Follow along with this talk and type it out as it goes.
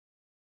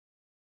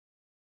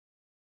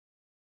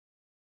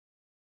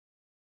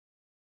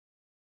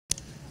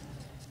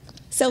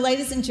So,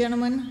 ladies and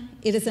gentlemen,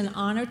 it is an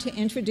honor to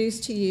introduce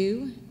to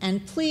you,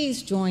 and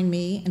please join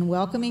me in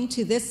welcoming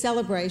to this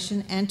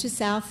celebration and to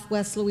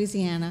Southwest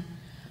Louisiana,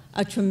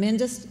 a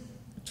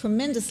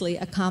tremendously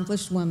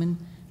accomplished woman,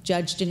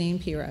 Judge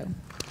Jeanine Pirro.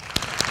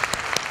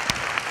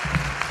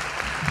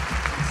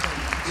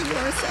 You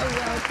are so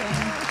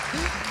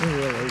welcome.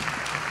 Really.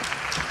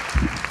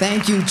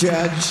 Thank you,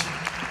 Judge.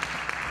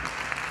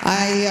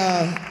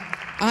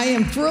 I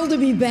am thrilled to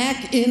be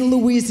back in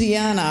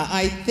Louisiana.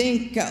 I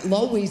think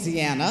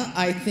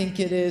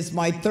it is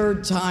my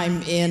third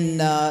time in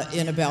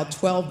about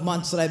 12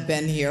 months that I've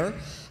been here.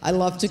 I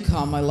love to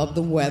come. I love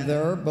the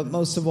weather, but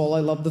most of all, I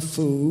love the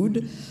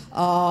food,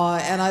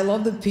 and I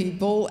love the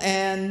people,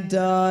 and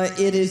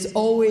it is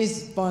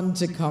always fun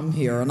to come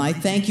here. And I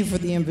thank you for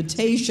the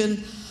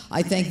invitation.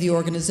 I thank the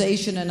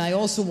organization, and I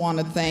also want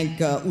to thank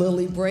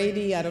Lily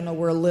Brady. I don't know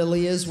where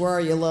Lily is. Where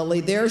are you, Lily?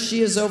 There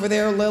she is over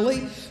there,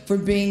 Lily, for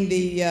being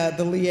the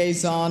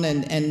liaison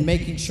and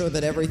making sure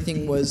that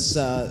everything was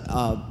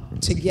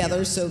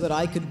together so that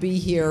I could be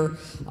here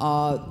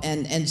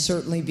and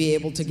certainly be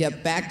able to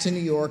get back to New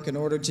York in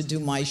order to do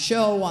my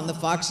show on the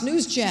Fox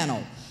News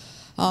Channel.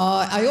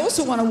 I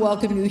also want to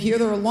welcome you here.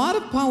 There are a lot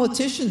of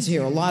politicians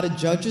here, a lot of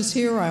judges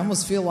here. I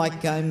almost feel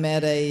like I'm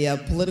at a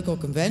political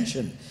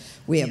convention.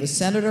 We have a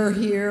senator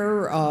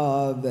here.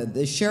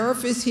 The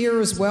sheriff is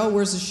here as well.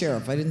 Where's the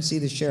sheriff? I didn't see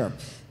the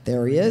sheriff.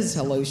 There he is.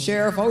 Hello,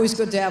 Sheriff. Always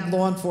good to have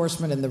law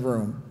enforcement in the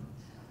room.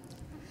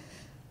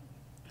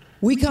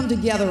 We come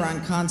together on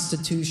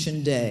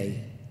Constitution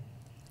Day.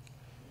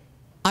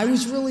 I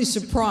was really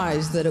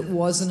surprised that it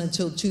wasn't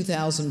until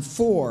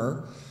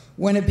 2004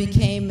 when it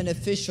became an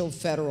official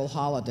federal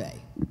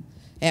holiday.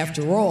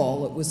 After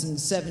all, it was in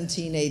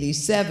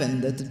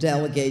 1787 that the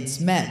delegates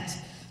met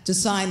to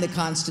sign the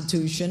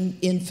Constitution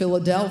in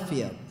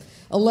Philadelphia,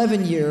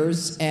 11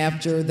 years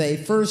after they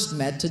first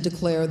met to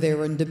declare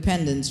their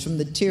independence from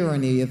the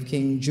tyranny of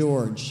King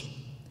George.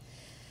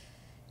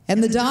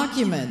 And the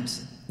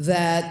document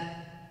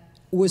that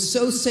was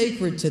so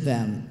sacred to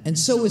them and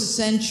so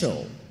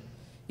essential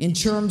in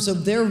terms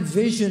of their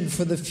vision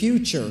for the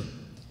future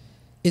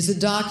is a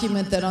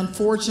document that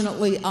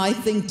unfortunately I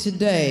think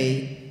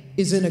today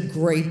is in a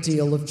great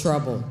deal of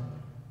trouble.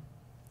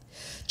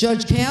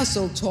 Judge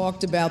Castle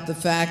talked about the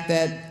fact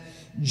that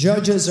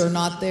judges are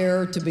not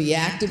there to be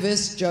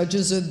activists.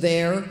 Judges are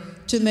there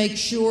to make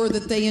sure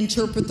that they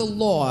interpret the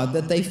law,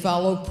 that they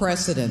follow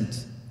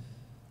precedent.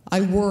 I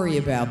worry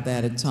about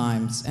that at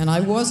times, and I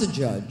was a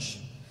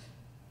judge.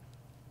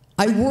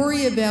 I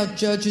worry about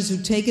judges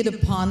who take it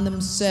upon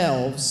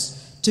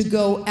themselves to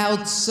go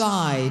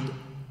outside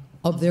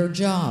of their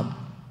job.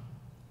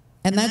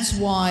 And that's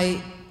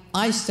why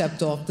I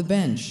stepped off the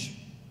bench.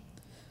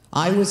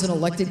 I was an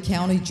elected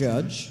county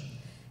judge,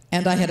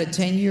 and I had a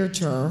 10-year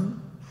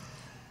term,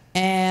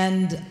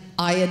 and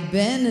I had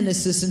been an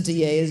assistant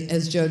DA,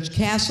 as Judge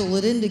Castle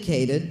had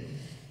indicated,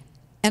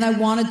 and I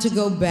wanted to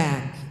go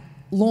back.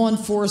 Law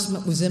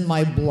enforcement was in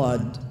my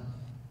blood.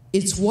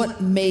 It's what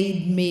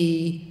made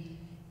me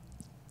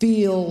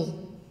feel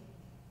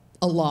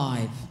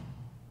alive.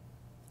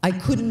 I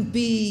couldn't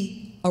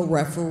be a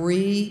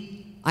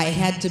referee. I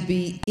had to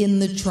be in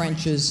the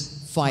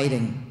trenches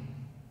fighting.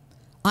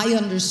 I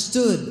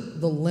understood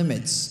the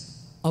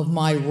limits of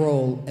my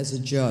role as a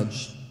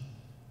judge.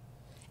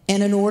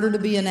 And in order to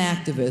be an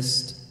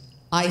activist,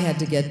 I had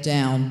to get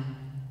down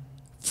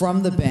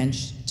from the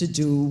bench to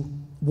do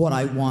what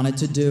I wanted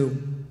to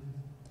do.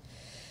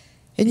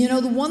 And you know,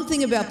 the one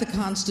thing about the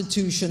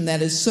Constitution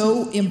that is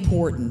so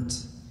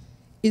important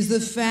is the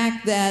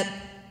fact that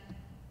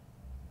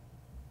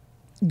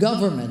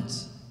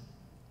government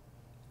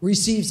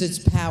receives its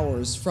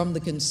powers from the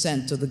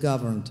consent of the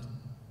governed.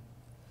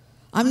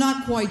 I'm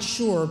not quite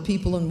sure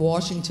people in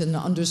Washington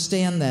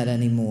understand that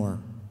anymore.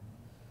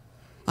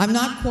 I'm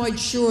not quite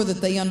sure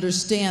that they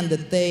understand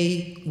that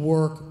they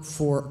work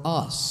for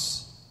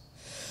us.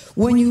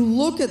 When you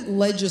look at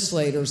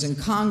legislators and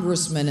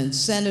congressmen and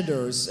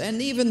senators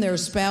and even their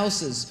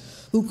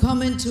spouses who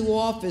come into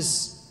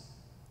office,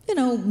 you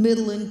know,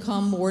 middle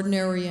income,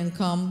 ordinary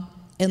income,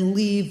 and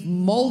leave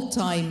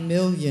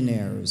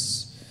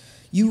multi-millionaires,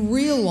 you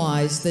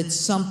realize that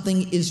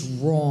something is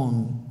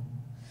wrong.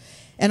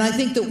 And I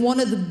think that one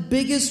of the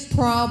biggest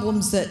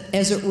problems that,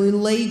 as it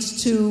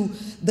relates to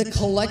the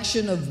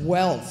collection of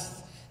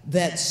wealth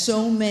that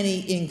so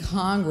many in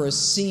Congress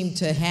seem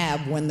to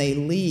have when they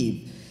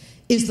leave,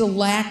 is the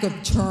lack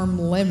of term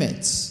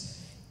limits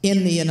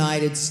in the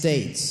United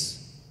States.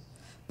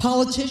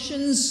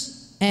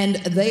 Politicians, and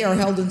they are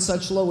held in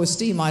such low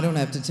esteem, I don't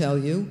have to tell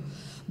you,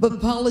 but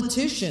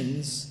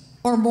politicians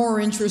are more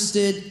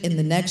interested in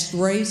the next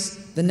race,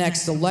 the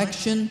next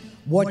election,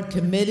 what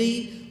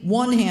committee.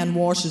 One hand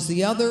washes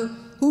the other.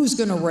 Who's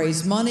going to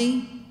raise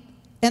money?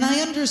 And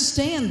I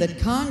understand that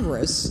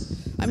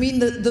Congress, I mean,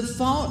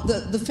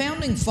 the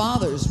founding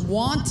fathers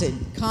wanted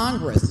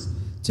Congress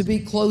to be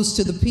close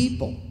to the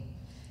people.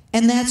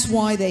 And that's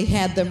why they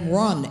had them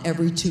run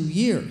every 2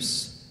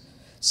 years.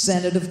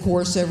 Senate, of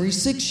course, every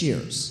 6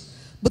 years.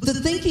 But the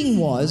thinking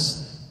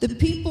was The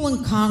people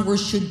in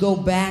Congress should go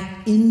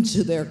back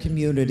into their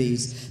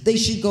communities. They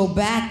should go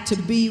back to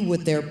be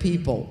with their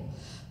people.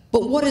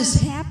 But what has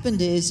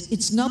happened is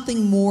it's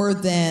nothing more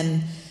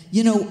than,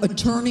 you know, a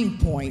turning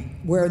point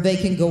where they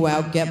can go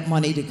out, get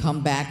money to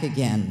come back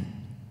again.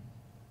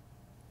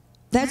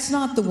 That's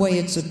not the way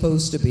it's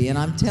supposed to be. And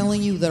I'm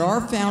telling you that our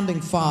founding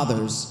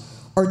fathers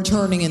are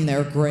turning in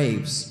their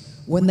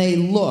graves when they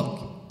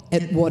look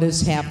at what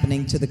is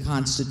happening to the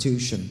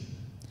Constitution.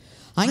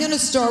 I'm going to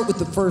start with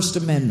the First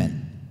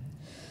Amendment.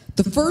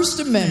 The First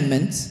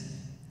Amendment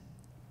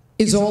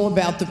is all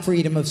about the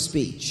freedom of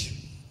speech.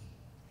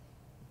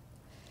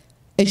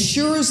 As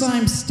sure as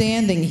I'm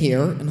standing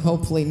here, and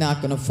hopefully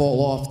not going to fall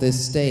off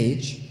this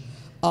stage,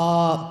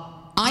 I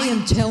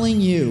am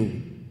telling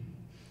you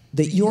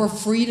that your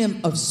freedom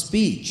of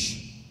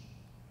speech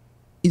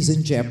is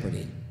in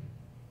jeopardy.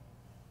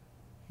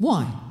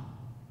 Why?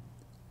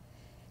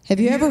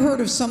 Have you ever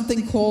heard of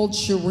something called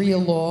Sharia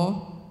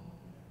law?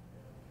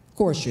 Of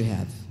course you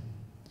have.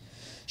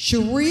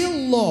 Sharia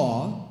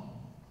law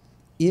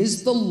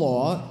is the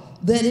law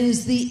that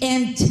is the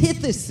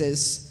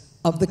antithesis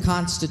of the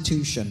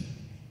Constitution.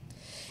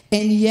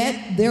 And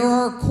yet there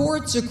are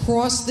courts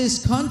across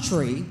this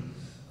country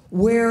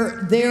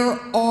where there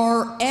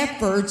are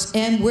efforts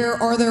and where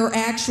there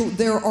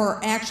are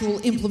actual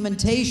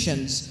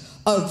implementations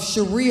of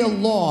Sharia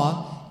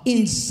law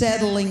in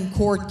settling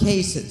court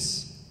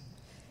cases.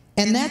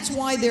 And that's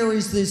why there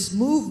is this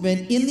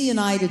movement in the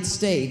United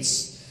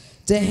States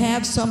to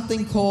have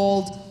something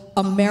called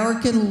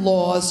American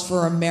Laws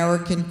for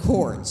American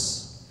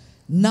Courts.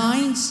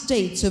 9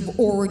 states have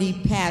already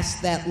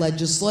passed that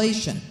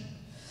legislation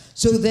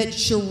so that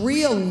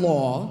Sharia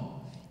law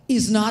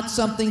is not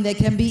something that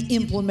can be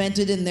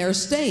implemented in their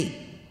state.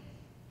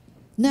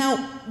 Now,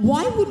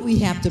 why would we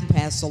have to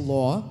pass a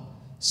law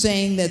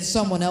saying that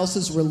someone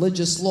else's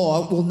religious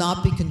law will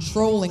not be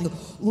controlling,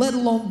 let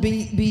alone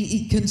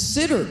be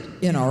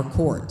considered in our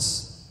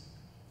courts?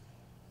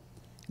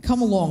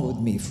 Come along with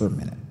me for a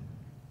minute.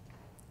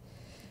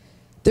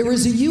 There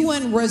is a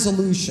UN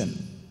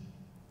resolution,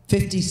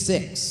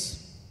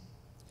 56,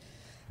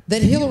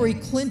 that Hillary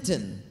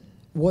Clinton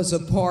was a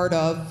part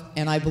of,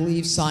 and I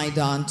believe signed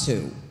on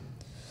to,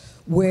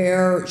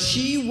 where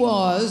she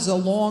was,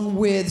 along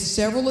with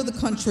several of the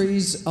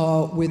countries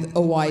with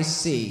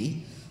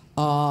OIC,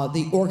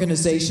 the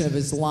Organization of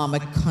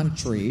Islamic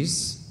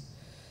Countries,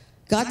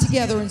 got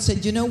together and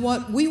said, you know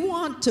what, we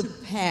want to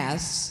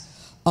pass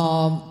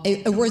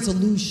a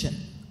resolution,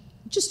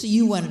 just a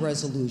UN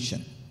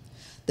resolution.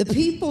 The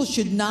people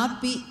should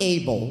not be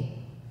able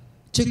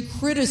to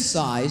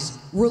criticize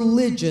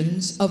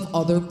religions of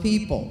other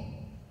people.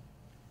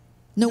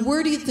 Now,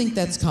 where do you think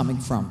that's coming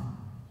from?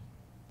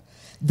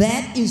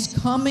 That is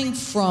coming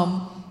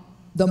from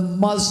the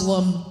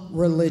Muslim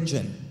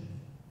religion.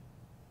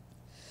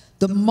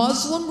 The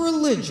Muslim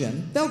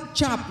religion, they'll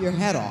chop your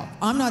head off.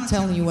 I'm not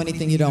telling you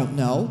anything you don't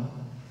know.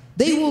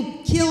 They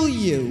will kill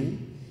you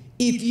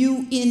if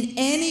you in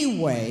any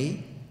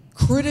way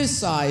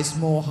criticize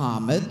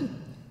Muhammad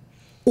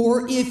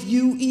or if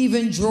you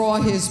even draw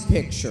his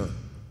picture.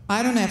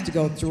 I don't have to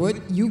go through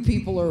it. You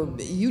people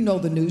you know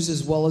the news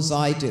as well as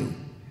I do.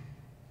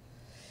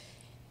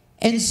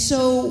 And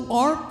so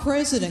our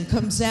president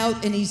comes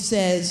out and he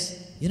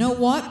says, you know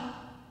what?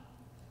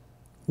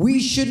 We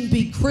shouldn't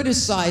be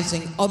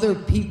criticizing other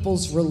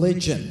people's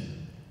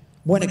religion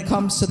when it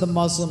comes to the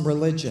Muslim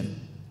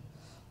religion.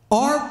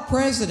 Our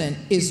president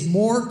is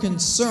more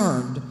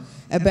concerned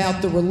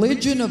about the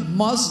religion of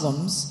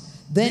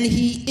Muslims than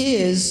he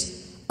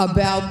is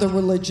about the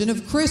religion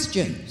of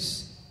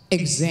Christians.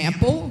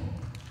 Example,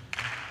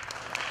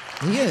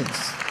 he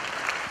is.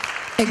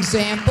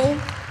 Example,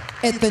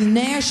 at the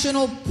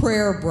National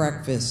Prayer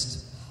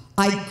Breakfast,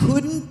 I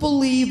couldn't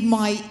believe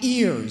my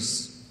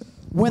ears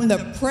when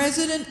the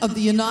President of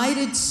the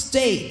United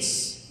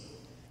States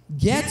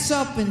gets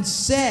up and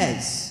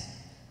says,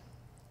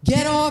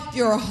 get off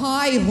your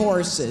high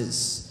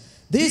horses.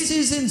 This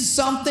isn't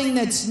something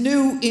that's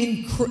new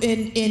in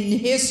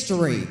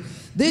history.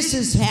 This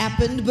has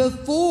happened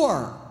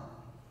before.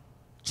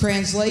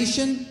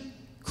 Translation,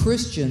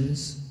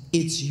 Christians,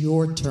 it's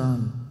your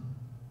turn.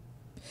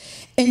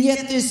 And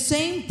yet this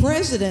same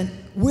president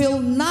will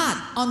not,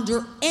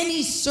 under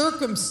any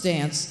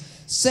circumstance,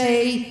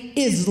 say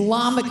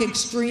Islamic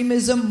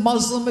extremism,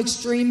 Muslim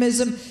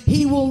extremism.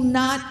 He will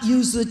not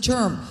use the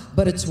term.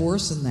 But it's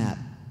worse than that.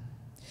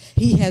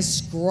 He has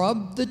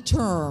scrubbed the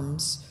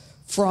terms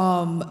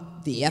from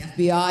the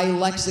FBI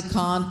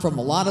lexicon, from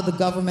a lot of the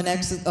government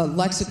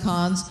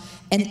lexicons,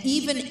 and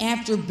even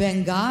after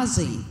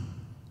Benghazi,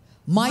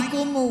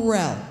 Michael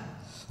Morrell,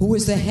 who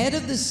was the head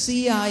of the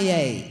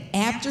CIA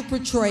after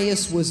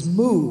Petraeus was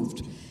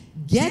moved,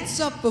 gets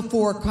up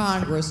before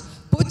Congress,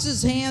 puts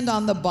his hand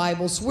on the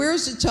Bible,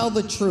 swears to tell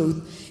the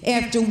truth,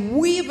 after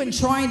we have been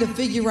trying to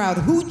figure out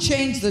who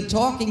changed the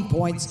talking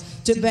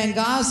points to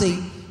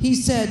Benghazi. He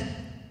said,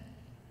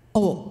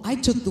 oh, I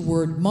took the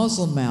word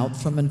Muslim out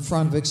from in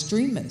front of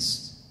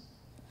extremists.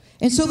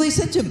 And so they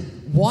said to him,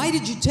 why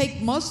did you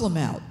take Muslim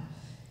out?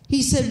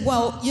 He said,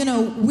 well, you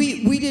know,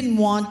 we didn't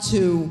want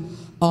to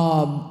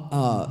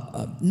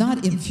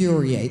not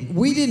infuriate.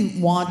 We didn't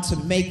want to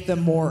make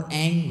them more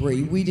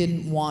angry. We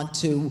didn't want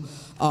to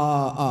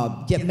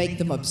make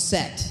them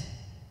upset.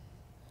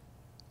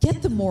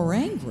 Get them more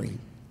angry.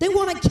 They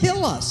want to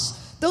kill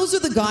us. Those are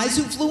the guys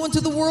who flew into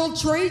the World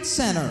Trade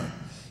Center.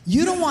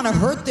 You don't want to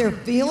hurt their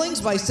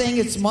feelings by saying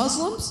it's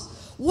Muslims?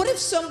 What if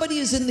somebody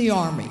is in the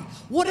army?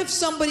 What if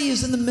somebody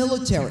is in the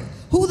military?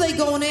 Who are they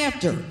going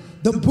after?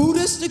 The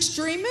Buddhist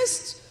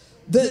extremists?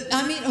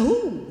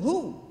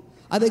 Who?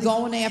 Are they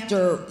going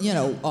after, you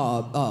know,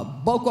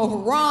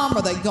 Boko Haram?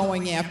 Are they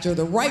going after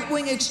the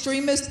right-wing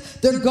extremists?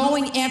 They're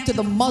going after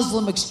the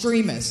Muslim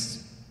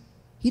extremists.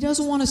 He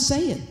doesn't want to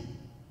say it.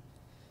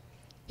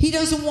 He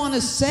doesn't want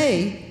to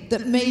say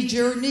that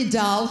Major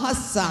Nidal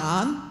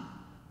Hassan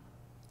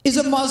is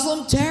a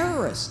Muslim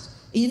terrorist.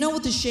 And you know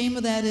what the shame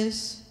of that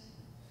is?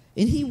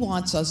 And he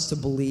wants us to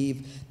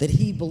believe that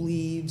he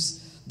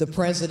believes, the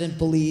president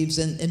believes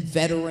in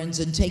veterans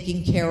and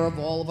taking care of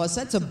all of us.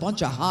 That's a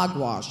bunch of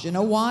hogwash. You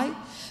know why?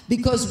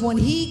 Because when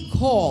he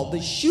called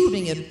the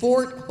shooting at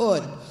Fort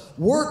Hood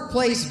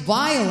workplace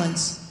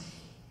violence,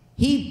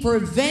 he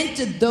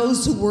prevented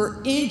those who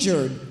were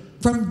injured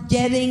from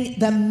getting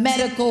the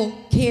medical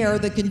care,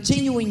 the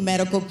continuing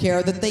medical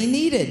care that they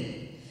needed.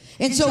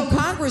 And so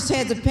Congress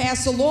had to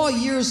pass a law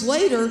years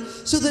later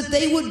so that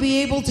they would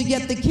be able to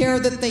get the care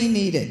that they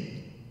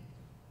needed.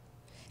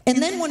 And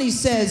then when he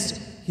says,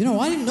 you know,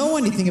 I didn't know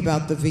anything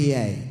about the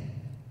VA.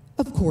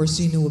 Of course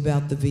he knew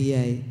about the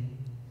VA.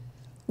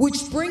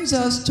 Which brings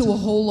us to a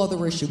whole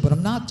other issue, but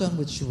I'm not done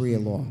with Sharia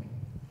law.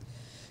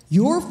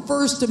 Your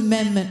First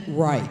Amendment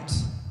right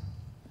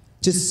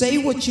to say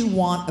what you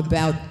want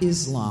about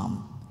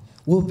Islam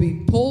will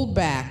be pulled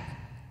back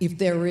if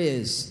there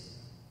is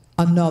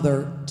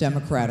another a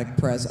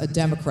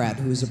Democrat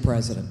who is a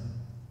president,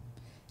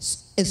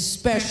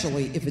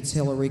 especially if it's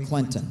Hillary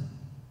Clinton.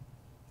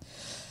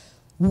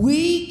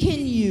 We can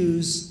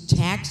use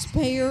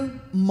taxpayer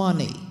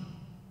money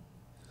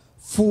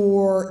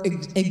for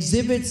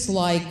exhibits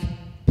like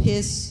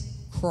Piss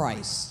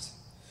Christ,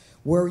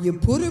 where you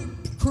put a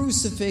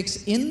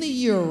crucifix in the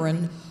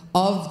urine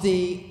of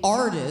the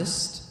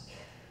artist,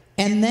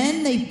 and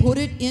then they put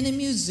it in a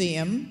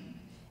museum,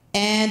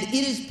 and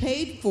it is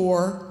paid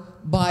for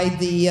by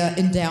the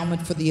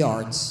Endowment for the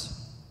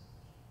Arts.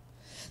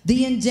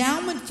 The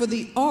Endowment for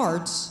the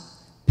Arts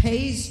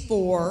pays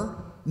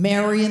for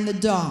Mary in the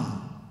Dung,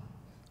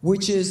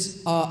 which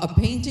is a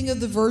painting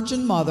of the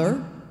Virgin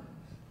Mother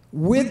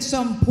with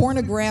some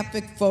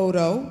pornographic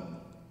photo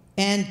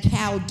and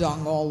cow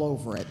dung all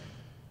over it.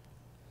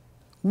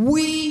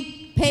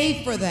 We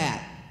pay for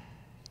that.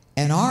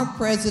 And our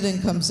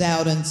president comes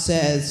out and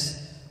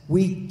says,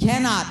 we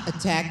cannot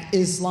attack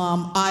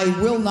Islam. I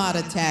will not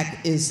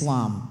attack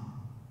Islam.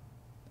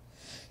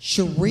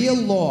 Sharia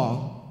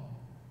law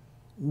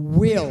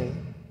will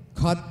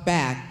cut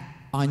back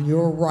on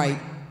your right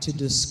to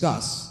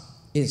discuss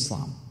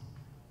Islam.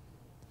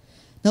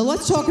 Now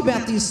let's talk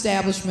about the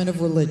establishment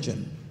of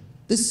religion.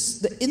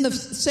 This in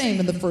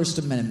the First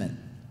Amendment.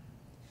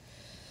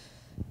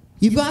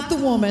 You've got the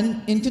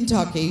woman in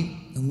Kentucky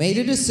who made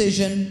a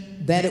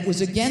decision that it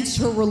was against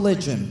her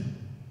religion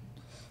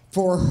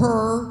for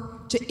her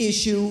to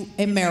issue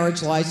a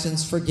marriage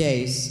license for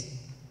gays.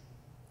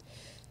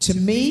 To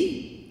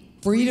me,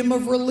 freedom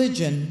of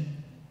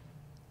religion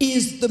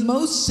is the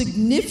most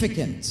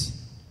significant,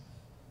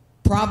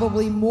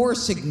 probably more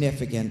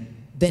significant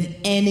than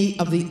any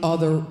of the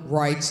other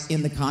rights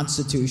in the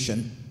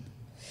Constitution.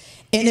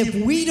 And if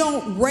we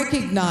don't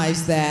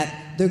recognize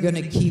that, they're going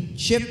to keep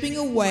chipping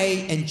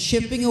away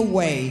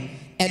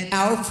at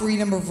our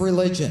freedom of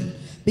religion.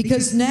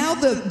 Because now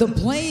the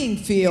playing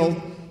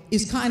field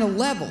is kind of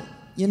level.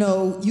 You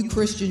know, you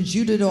Christians,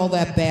 you did all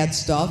that bad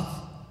stuff,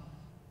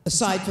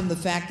 aside from the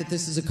fact that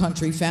this is a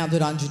country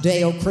founded on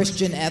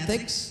Judeo-Christian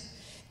ethics.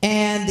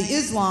 And the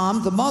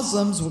Islam, the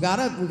Muslims, we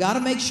gotta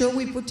make sure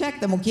we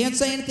protect them. We can't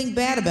say anything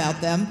bad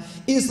about them.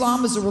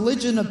 Islam is a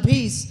religion of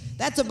peace.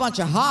 That's a bunch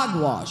of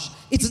hogwash.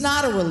 It's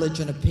not a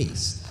religion of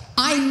peace.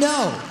 I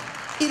know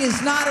it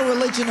is not a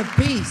religion of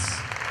peace.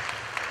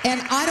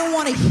 And I don't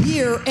want to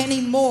hear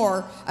any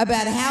more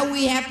about how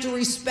we have to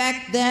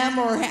respect them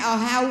or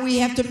how we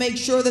have to make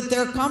sure that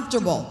they're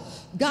comfortable.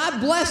 God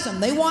bless them.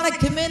 They want to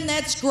come in,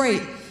 that's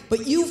great.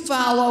 But you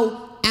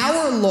follow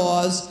our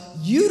laws.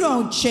 You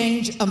don't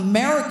change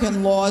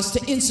American laws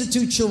to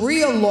institute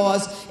Sharia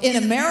laws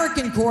in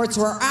American courts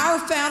where our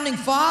founding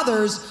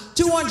fathers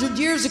 200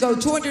 years ago,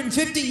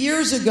 250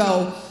 years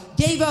ago,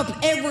 gave up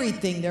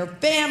everything, their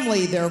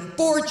family, their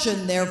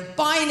fortune, their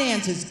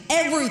finances,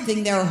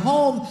 everything, their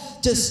home,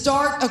 to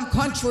start a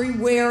country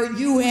where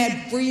you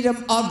had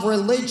freedom of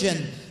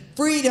religion,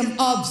 freedom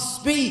of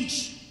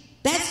speech.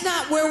 That's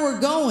not where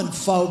we're going,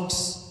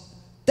 folks.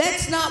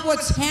 That's not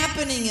what's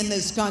happening in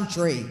this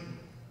country.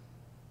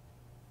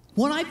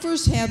 When I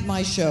first had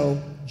my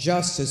show,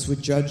 Justice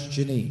with Judge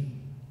Jeanine,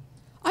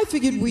 I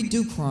figured we'd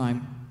do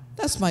crime.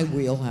 That's my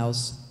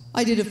wheelhouse.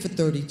 I did it for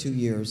 32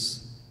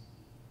 years.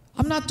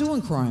 I'm not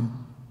doing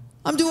crime.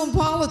 I'm doing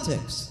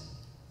politics.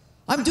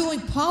 I'm doing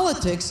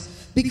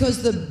politics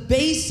because the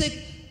basic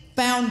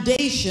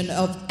foundation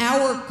of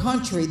our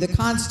country, the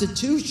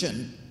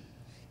Constitution,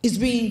 is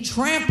being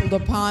trampled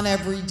upon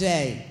every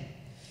day.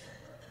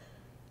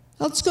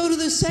 Let's go to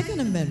the Second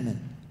Amendment.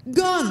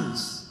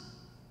 Guns.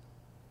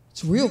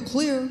 It's real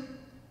clear.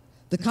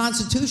 The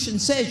Constitution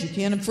says you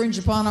can't infringe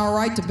upon our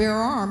right to bear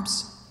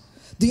arms.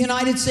 The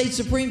United States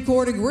Supreme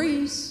Court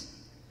agrees.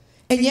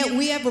 And yet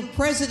we have a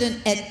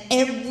president at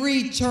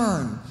every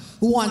turn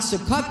who wants to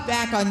cut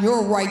back on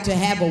your right to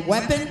have a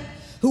weapon,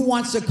 who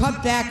wants to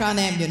cut back on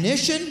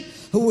ammunition,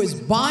 who is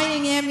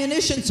buying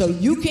ammunition so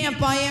you can't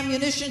buy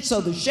ammunition, so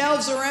the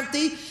shelves are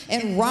empty,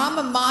 and Rahm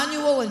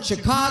Emanuel in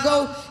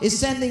Chicago is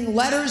sending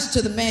letters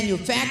to the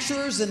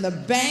manufacturers and the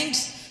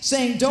banks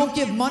saying don't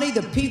give money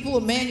to people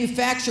who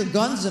manufacture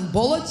guns and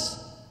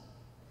bullets.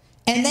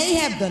 And they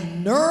have the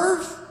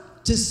nerve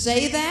to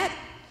say that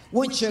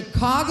when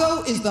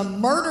Chicago is the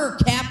murder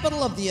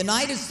capital of the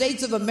United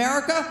States of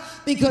America,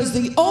 because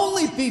the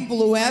only people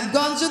who have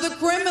guns are the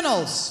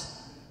criminals.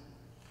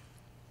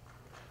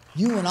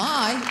 You and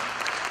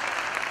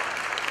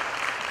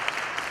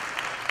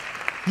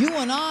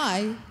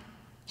I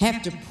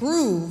have to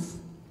prove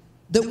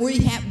that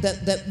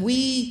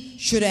we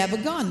should have a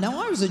gun.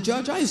 Now, I was a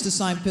judge. I used to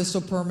sign pistol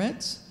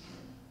permits.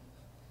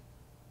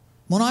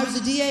 When I was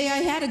a DA, I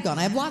had a gun.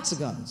 I have lots of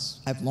guns.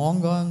 I have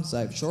long guns,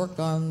 I have short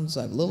guns,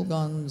 I have little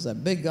guns, I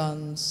have big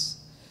guns.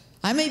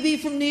 I may be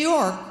from New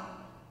York,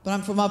 but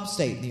I'm from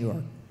upstate New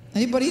York.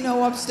 Anybody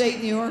know upstate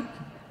New York?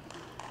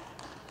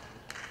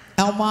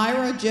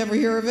 Elmira, did you ever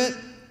hear of it?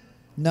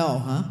 No,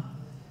 huh?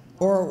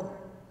 Or,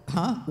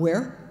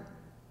 where?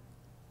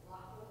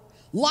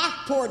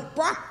 Lockport,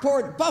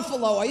 Brockport,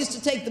 Buffalo. I used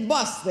to take the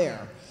bus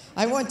there.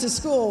 I went to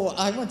school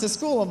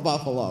in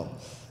Buffalo.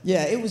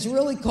 Yeah, it was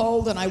really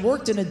cold, and I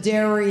worked in a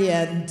dairy,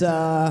 and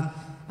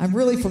I'm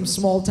really from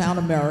small town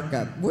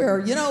America,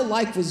 where,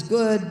 life was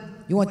good.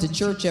 You went to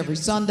church every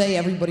Sunday.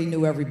 Everybody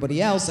knew everybody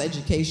else.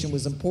 Education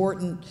was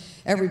important.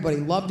 Everybody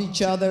loved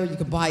each other. You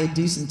could buy a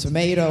decent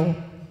tomato.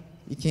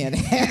 You can't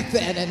have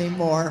that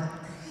anymore.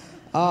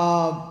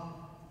 But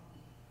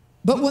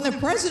when the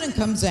president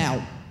comes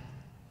out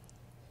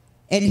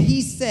and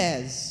he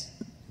says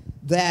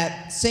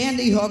that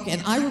Sandy Hook,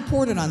 and I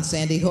reported on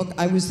Sandy Hook.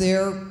 I was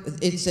there.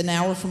 It's an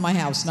hour from my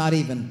house, not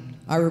even.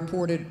 I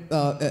reported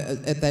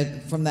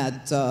from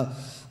that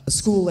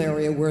school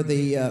area where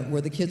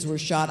the kids were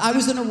shot. I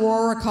was in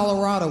Aurora,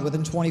 Colorado,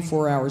 within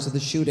 24 hours of the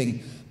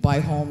shooting by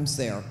homes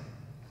there.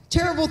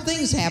 Terrible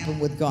things happen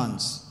with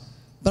guns.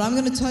 But I'm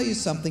going to tell you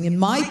something. In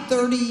my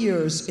 30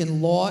 years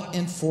in law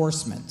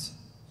enforcement,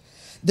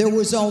 there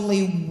was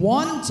only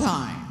one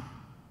time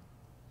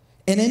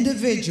an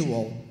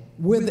individual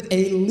with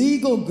a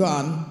legal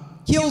gun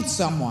killed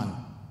someone.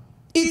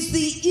 It's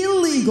the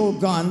illegal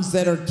guns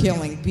that are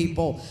killing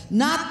people,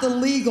 not the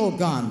legal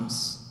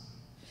guns.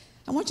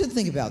 I want you to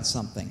think about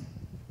something.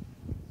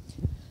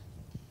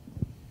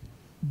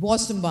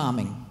 Boston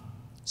bombing.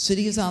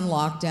 City is on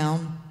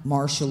lockdown,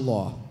 martial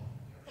law.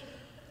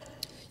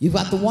 You've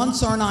got the one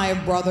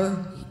Tsarnaev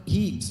brother.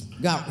 He's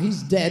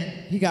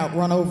dead. He got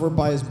run over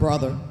by his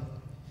brother.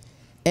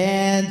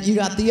 And you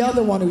got the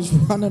other one who's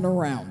running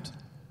around.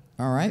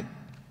 All right?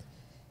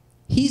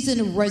 He's in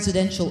a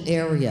residential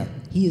area.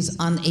 He is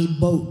on a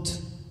boat.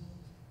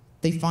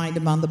 They find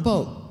him on the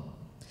boat.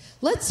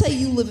 Let's say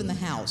you live in the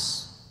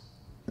house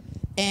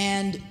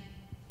and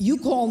you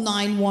call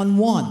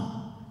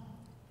 911.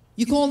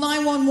 You call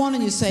 911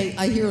 and you say,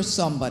 I hear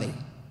somebody.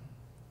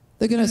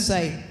 They're going to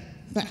say,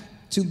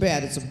 too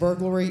bad, it's a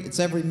burglary. It's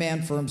every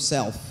man for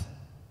himself.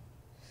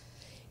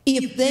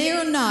 If they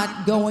are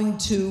not going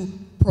to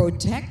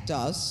protect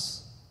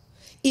us,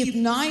 if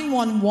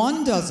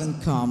 911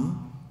 doesn't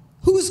come,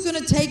 who's going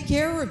to take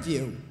care of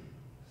you?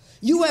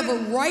 You have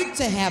a right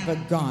to have a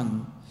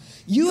gun.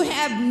 You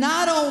have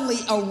not only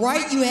a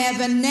right, you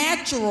have a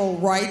natural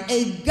right,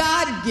 a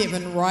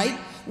God-given right.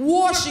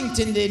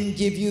 Washington didn't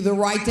give you the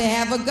right to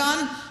have a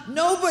gun.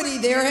 Nobody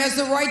there has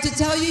the right to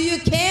tell you you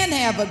can't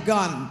have a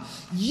gun.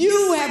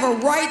 You have a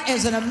right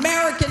as an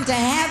American to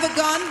have a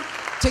gun,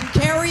 to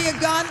carry a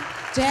gun,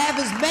 to have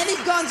as many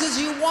guns as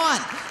you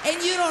want. And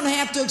you don't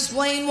have to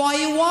explain why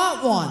you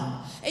want one.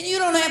 And you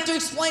don't have to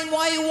explain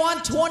why you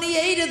want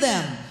 28 of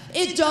them.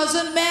 It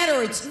doesn't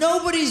matter. It's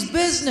nobody's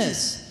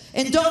business.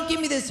 And don't give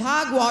me this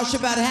hogwash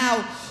about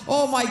how,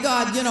 oh my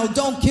God,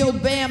 don't kill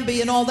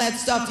Bambi and all that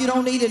stuff. You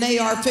don't need an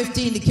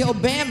AR-15 to kill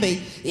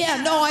Bambi.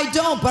 Yeah, no, I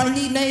don't, but I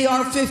need an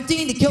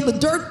AR-15 to kill the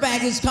dirtbag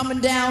who's coming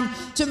down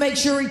to make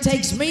sure he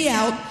takes me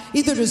out,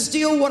 either to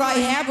steal what I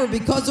have or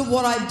because of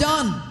what I've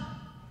done.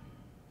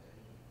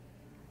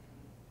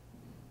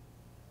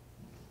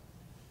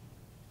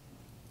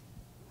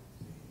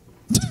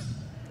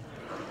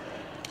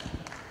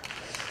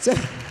 So,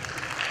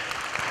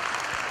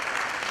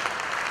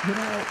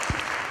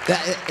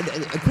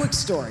 a quick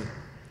story.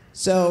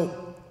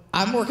 So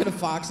I'm working at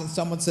Fox and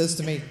someone says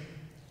to me,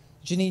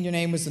 Jeanine, your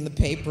name was in the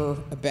paper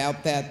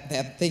about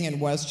that thing in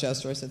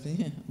Westchester. I said,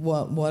 yeah,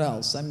 what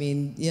else? I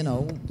mean, you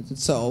know,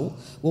 so,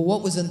 well,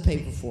 what was in the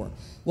paper for?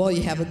 Well,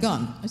 you have a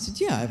gun. I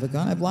said, yeah, I have a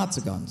gun. I have lots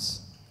of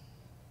guns.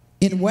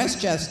 In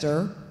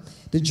Westchester,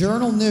 the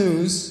Journal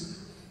News,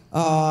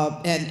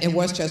 and in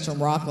Westchester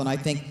and Rockland, I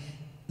think,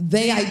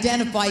 they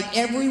identified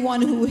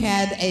everyone who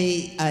had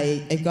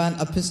a gun,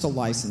 a pistol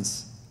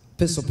license,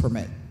 pistol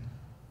permit.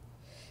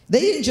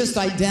 They didn't just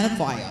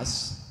identify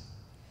us.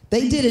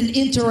 They did an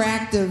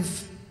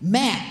interactive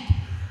map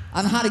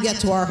on how to get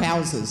to our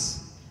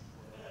houses.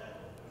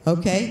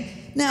 Okay?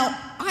 Now,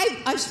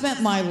 I've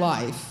spent my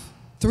life,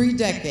 3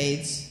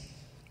 decades,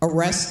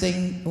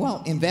 investigating,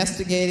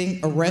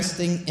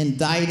 arresting,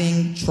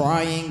 indicting,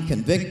 trying,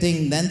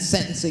 convicting, then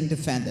sentencing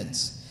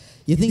defendants.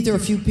 You think there are a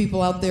few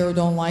people out there who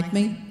don't like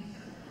me?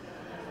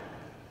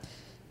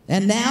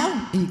 And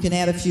now, you can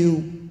add a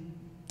few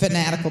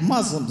fanatical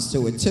Muslims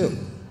to it, too.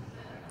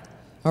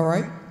 All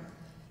right?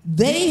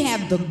 They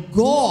have the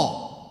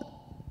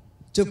gall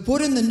to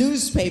put in the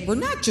newspaper,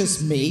 not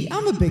just me,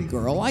 I'm a big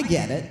girl, I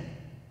get it,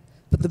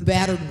 but the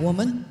battered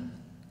woman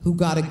who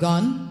got a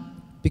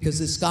gun because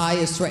this guy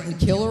has threatened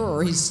to kill her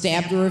or he's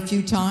stabbed her a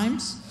few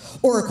times,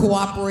 or a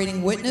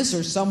cooperating witness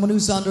or someone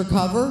who's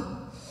undercover,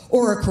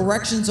 or a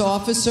corrections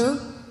officer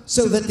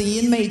so that the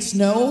inmates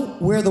know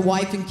where the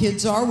wife and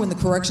kids are when the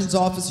corrections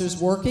officer's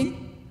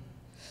working.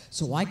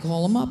 So I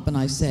call them up and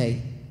I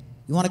say,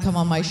 you want to come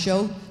on my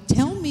show?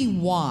 Tell me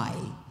why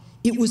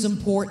it was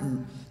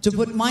important to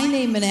put my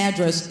name and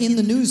address in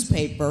the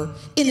newspaper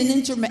in an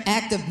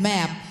interactive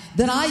map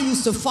that I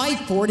used to fight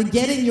for to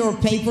get in your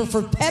paper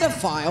for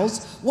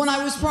pedophiles when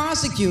I was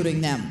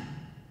prosecuting them.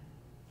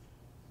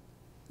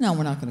 No,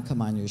 we're not going to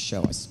come on your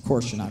show. Of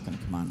course you're not going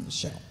to come on the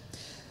show.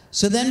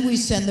 So then we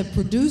send the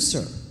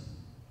producer.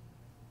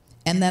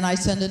 And then I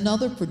send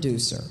another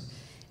producer.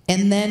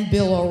 And then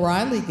Bill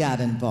O'Reilly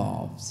got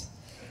involved.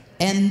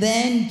 And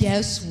then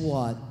guess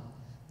what?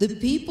 The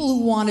people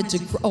who wanted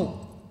to...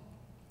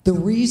 the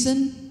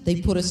reason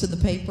they put us in the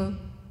paper?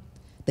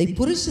 They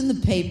put us in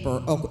the paper,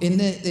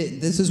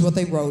 this is what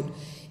they wrote,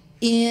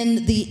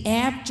 in the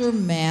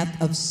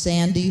aftermath of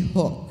Sandy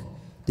Hook,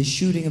 the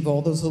shooting of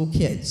all those little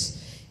kids.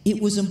 It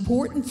was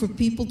important for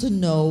people to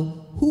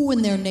know who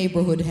in their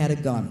neighborhood had a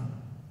gun.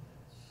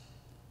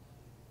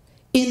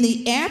 In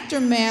the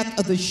aftermath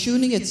of the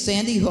shooting at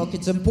Sandy Hook,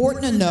 it's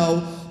important to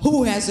know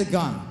who has a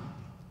gun.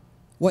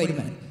 Wait a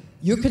minute,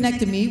 you're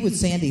connecting me with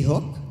Sandy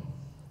Hook?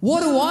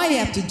 What do I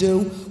have to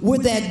do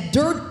with that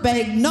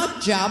dirtbag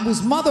nut job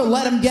whose mother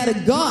let him get a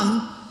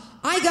gun?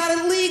 I got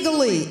it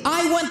legally.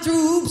 I went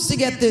through hoops to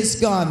get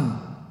this gun.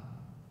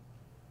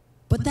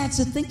 But that's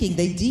the thinking.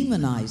 They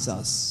demonize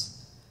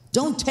us.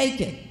 Don't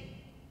take it.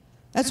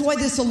 That's why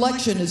this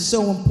election is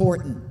so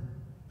important.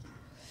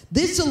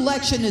 This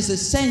election is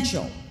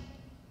essential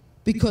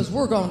because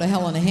we're going to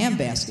hell in a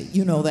handbasket.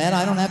 You know that.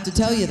 I don't have to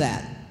tell you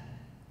that.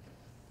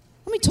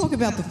 Let me talk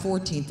about the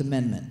 14th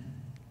Amendment.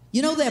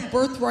 You know that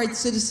birthright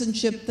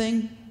citizenship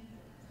thing?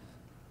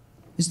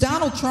 Is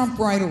Donald Trump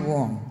right or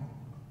wrong?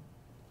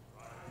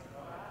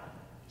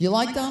 You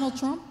like Donald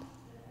Trump?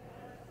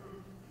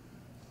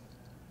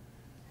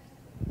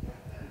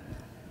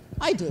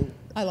 I do.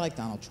 I like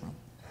Donald Trump.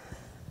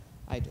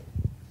 I do.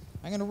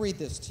 I'm going to read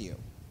this to you.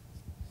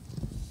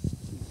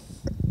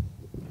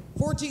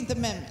 14th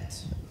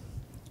Amendment.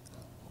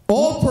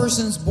 All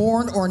persons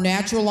born or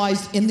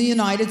naturalized in the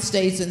United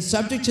States and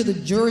subject to the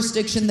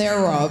jurisdiction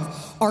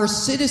thereof are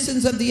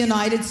citizens of the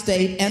United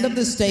States and of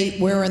the state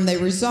wherein they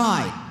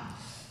reside.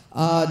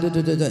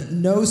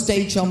 No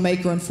state shall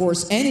make or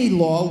enforce any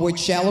law which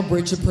shall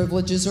abridge the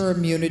privileges or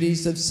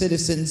immunities of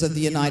citizens of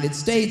the United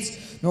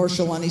States, nor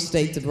shall any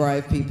state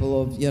deprive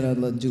people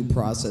of, due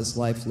process,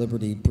 life,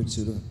 liberty,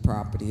 pursuit of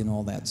property, and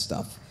all that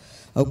stuff.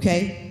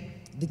 Okay?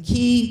 The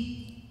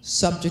key,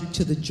 subject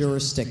to the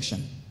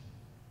jurisdiction.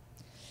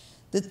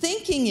 The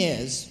thinking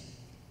is,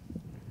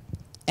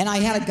 and I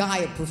had a guy,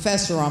 a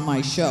professor on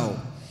my show,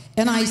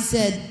 and I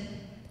said,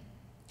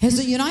 has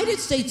the United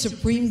States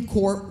Supreme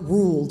Court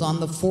ruled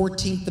on the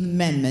 14th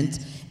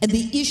Amendment and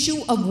the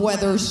issue of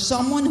whether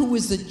someone who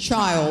is the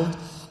child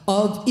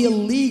of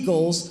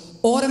illegals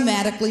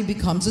automatically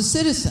becomes a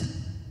citizen?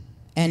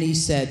 And he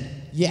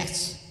said,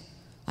 yes.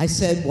 I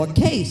said, what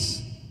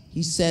case?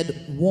 He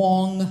said,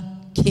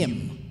 Wong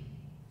Kim.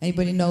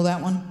 Anybody know that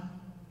one?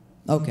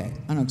 Okay,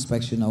 I don't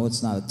expect you to know,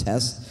 it's not a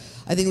test.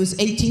 I think it was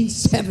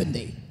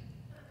 1870,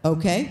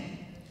 okay?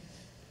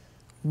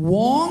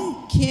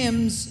 Wong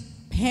Kim's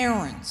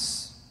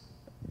parents,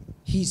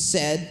 he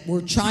said,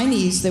 were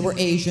Chinese, they were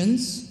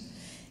Asians,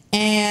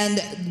 and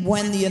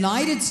when the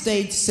United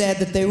States said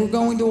that they were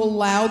going to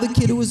allow the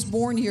kid who was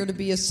born here to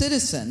be a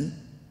citizen,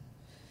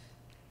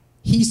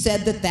 he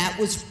said that that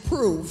was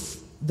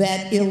proof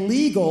that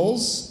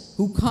illegals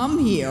who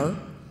come here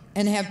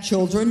and have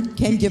children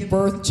can give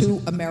birth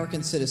to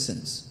American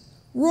citizens.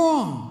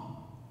 Wrong.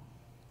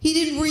 He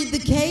didn't read the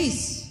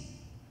case.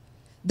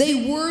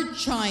 They were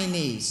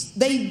Chinese.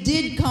 They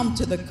did come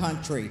to the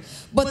country,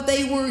 but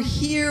they were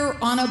here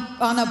on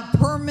a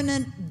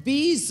permanent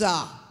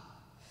visa.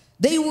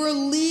 They were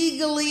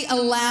legally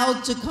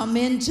allowed to come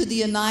into the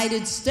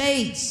United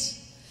States.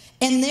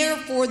 And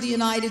therefore, the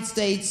United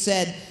States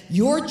said,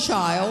 your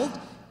child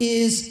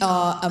is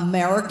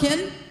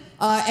American,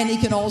 and he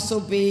can also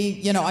be,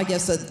 you know, I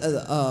guess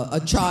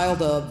a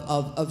child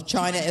of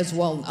China as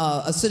well,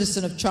 a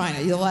citizen of China.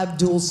 He'll have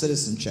dual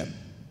citizenship.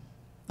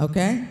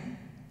 Okay?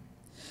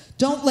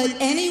 Don't let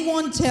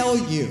anyone tell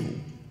you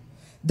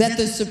that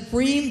the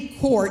Supreme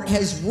Court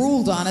has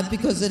ruled on it,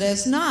 because it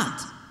has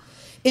not.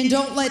 And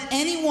don't let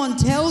anyone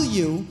tell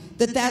you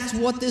that that's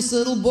what this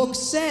little book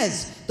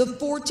says. The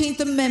 14th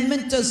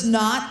Amendment does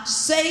not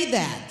say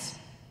that.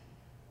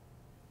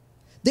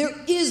 There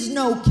is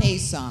no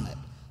case on it.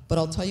 But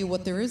I'll tell you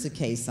what there is a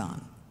case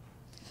on.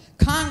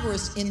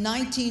 Congress in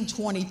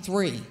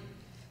 1923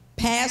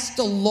 passed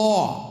a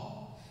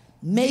law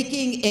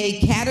making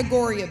a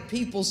category of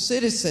people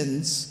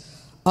citizens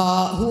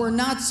who are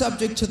not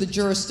subject to the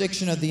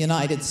jurisdiction of the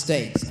United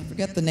States. I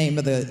forget the name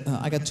of the,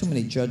 I got too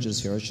many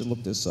judges here, I should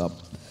look this up.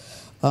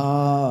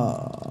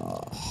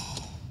 Of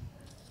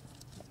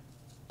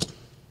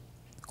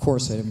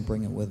course I didn't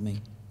bring it with me.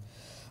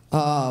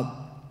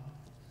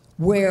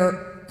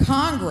 Where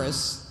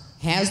Congress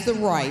has the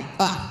right,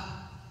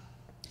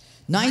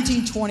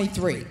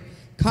 1923,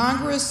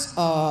 Congress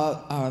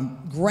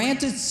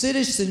granted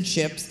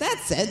citizenships,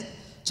 that's it,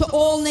 to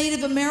all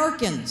Native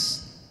Americans.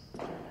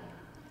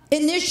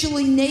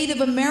 Initially,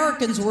 Native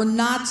Americans were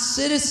not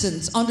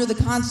citizens under the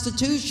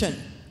Constitution.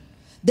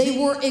 They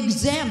were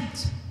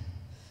exempt.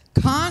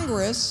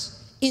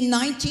 Congress, in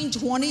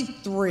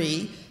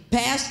 1923,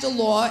 passed a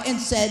law and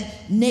said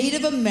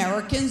Native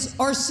Americans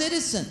are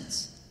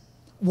citizens.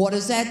 What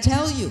does that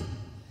tell you?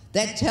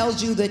 That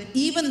tells you that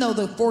even though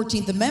the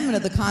 14th Amendment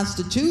of the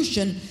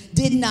Constitution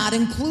did not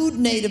include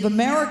Native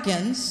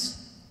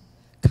Americans,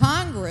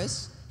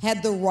 Congress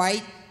had the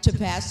right to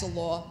pass a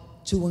law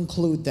to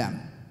include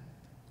them.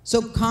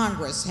 So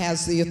Congress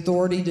has the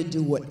authority to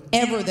do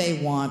whatever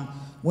they want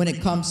when it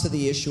comes to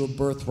the issue of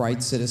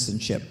birthright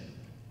citizenship.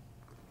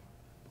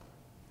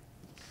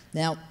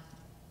 Now,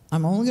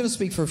 I'm only going to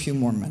speak for a few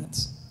more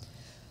minutes.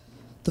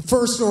 The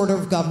first order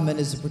of government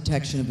is the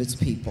protection of its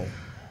people.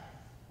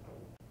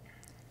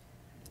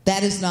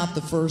 That is not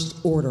the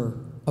first order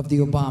of the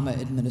Obama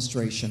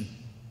administration.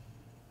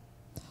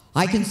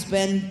 I can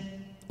spend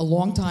a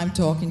long time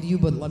talking to you,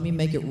 but let me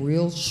make it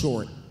real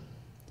short.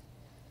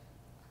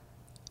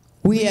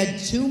 We had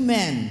two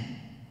men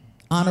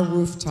on a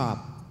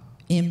rooftop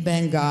in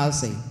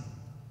Benghazi.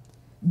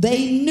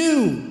 They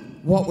knew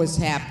what was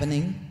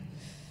happening.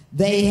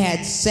 They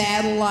had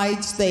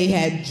satellites, they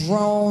had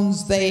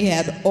drones, they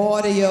had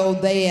audio,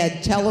 they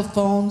had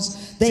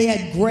telephones, they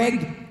had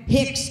Greg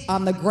Hicks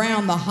on the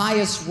ground, the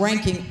highest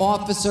ranking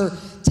officer,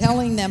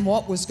 telling them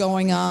what was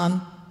going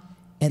on.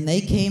 And they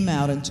came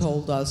out and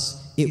told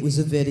us it was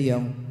a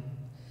video.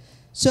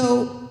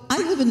 So I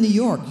live in New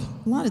York,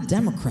 a lot of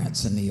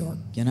Democrats in New York,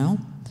 you know?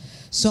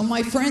 So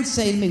my friends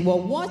say to me,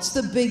 well, what's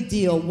the big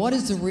deal? What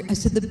is I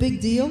said, the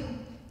big deal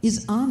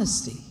is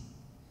honesty.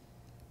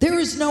 There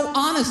is no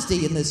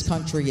honesty in this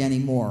country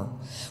anymore.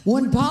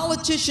 When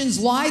politicians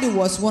lie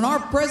to us, when our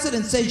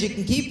president says you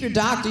can keep your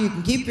doctor, you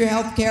can keep your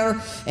health care,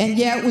 and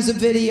yeah, it was a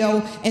video,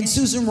 and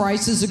Susan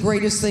Rice is the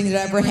greatest thing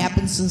that ever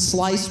happened since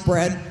sliced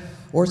bread,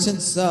 or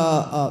since,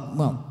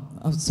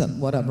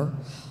 whatever.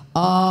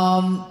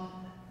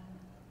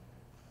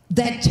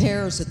 That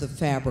tears at the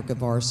fabric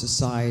of our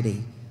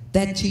society.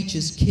 That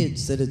teaches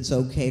kids that it's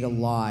okay to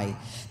lie.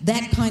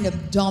 That kind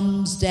of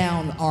dumbs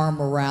down our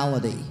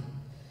morality.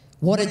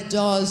 What it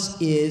does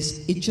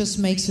is it just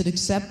makes it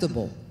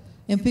acceptable.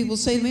 And people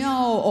say to me, oh,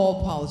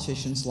 all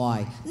politicians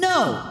lie.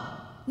 No,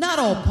 not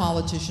all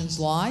politicians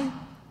lie.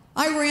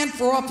 I ran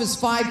for office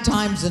 5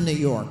 times in New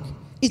York.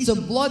 It's a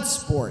blood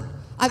sport.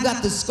 I've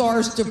got the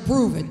scars to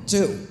prove it,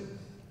 too.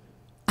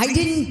 I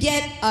didn't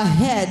get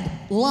ahead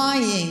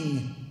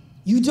lying.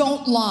 You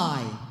don't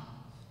lie.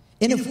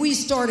 And if we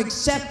start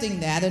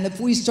accepting that, and if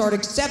we start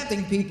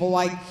accepting people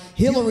like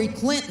Hillary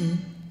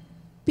Clinton,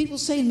 people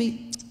say to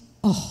me,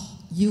 oh,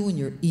 you and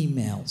your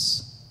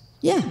emails.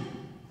 Yeah,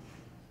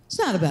 it's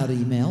not about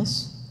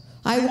emails.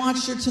 I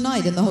watched her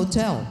tonight in the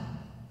hotel.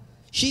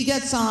 She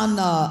gets on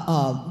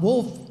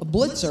Wolf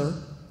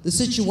Blitzer, the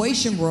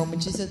Situation Room,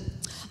 and she said,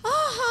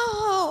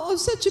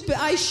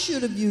 I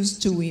should have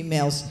used 2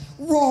 emails.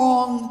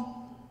 Wrong.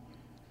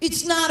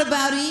 It's not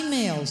about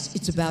emails.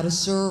 It's about a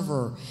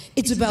server.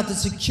 It's about the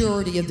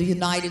security of the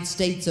United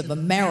States of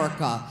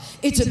America.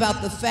 It's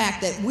about the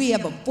fact that we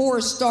have a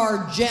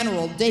 4-star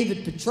general,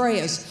 David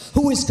Petraeus,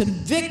 who is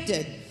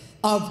convicted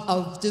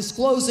of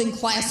disclosing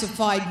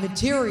classified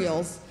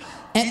materials,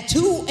 and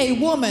to a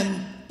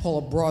woman,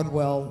 Paula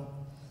Broadwell,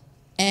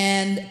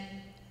 and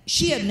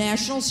she had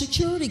national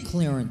security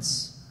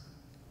clearance.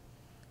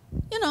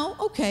 You know,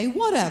 okay,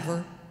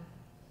 whatever.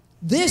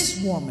 This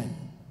woman,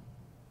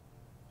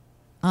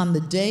 on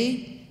the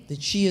day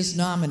that she is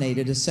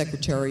nominated as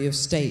Secretary of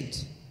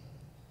State,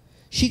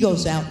 she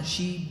goes out and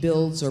she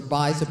builds or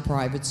buys a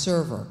private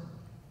server.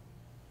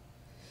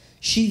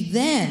 She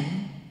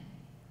then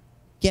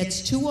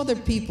gets 2 other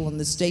people in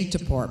the State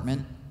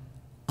Department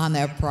on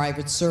that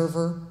private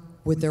server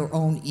with their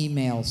own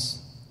emails.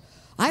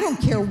 I don't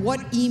care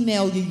what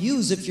email you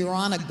use if you're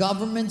on a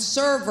government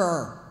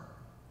server.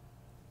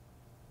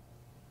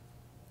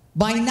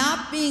 By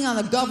not being on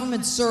a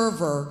government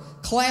server,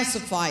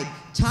 classified,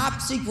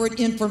 top secret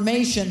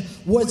information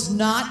was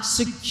not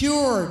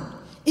secured.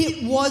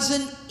 It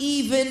wasn't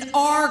even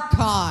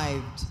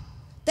archived.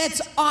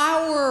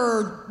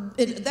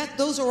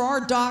 Those are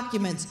our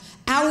documents,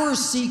 our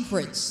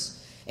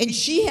secrets. And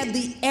she had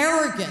the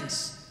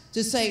arrogance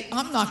to say,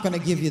 I'm not going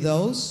to give you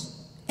those.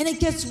 And it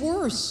gets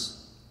worse.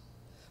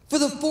 For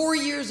the 4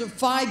 years or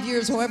 5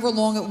 years, however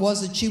long it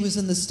was that she was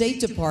in the State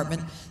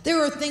Department,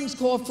 there are things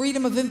called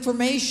Freedom of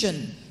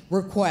Information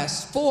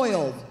requests,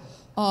 FOIA,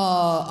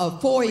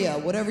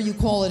 whatever you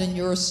call it in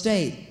your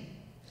state.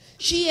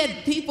 She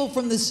had people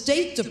from the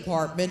State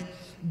Department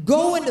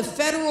go into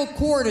federal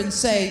court and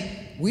say,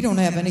 we don't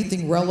have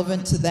anything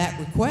relevant to that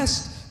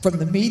request from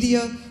the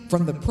media,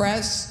 from the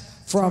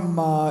press, from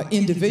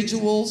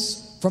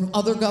individuals, from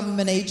other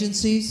government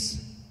agencies.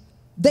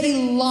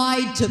 They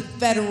lied to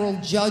federal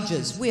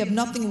judges. We have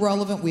nothing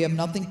relevant. We have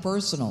nothing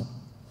personal.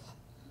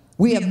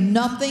 We have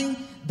nothing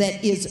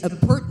that is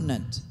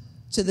pertinent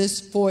to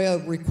this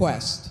FOIA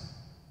request.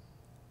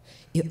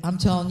 I'm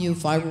telling you,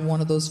 if I were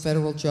one of those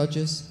federal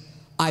judges,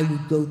 I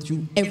would go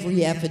through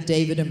every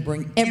affidavit and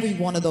bring every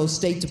one of those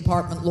State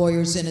Department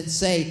lawyers in and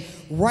say,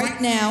 right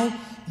now,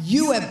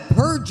 you have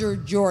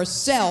perjured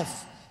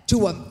yourself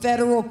to a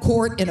federal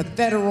court and a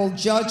federal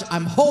judge.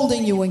 I'm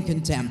holding you in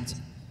contempt.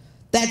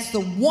 That's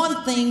the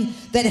one thing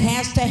that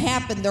has to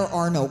happen. There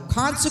are no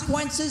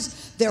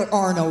consequences. There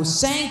are no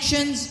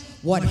sanctions.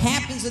 What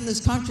happens in this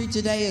country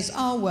today is,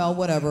 oh, well,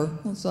 whatever.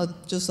 Let's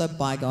just let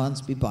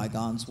bygones be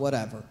bygones,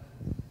 whatever.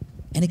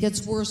 And it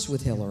gets worse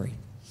with Hillary.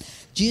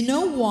 Do you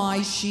know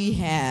why she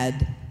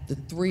had the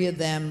three of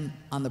them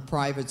on the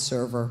private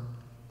server?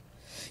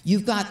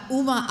 You've got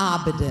Uma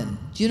Abedin.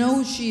 Do you know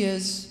who she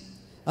is?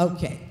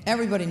 Okay,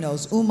 everybody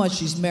knows Uma.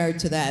 She's married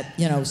to that,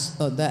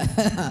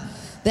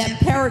 that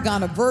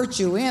paragon of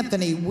virtue,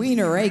 Anthony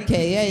Weiner,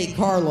 a.k.a.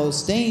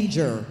 Carlos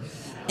Danger.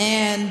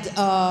 And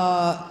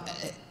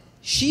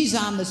she's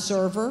on the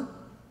server,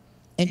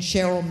 and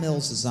Cheryl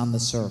Mills is on the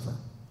server.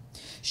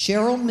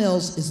 Cheryl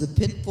Mills is the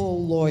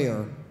pitbull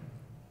lawyer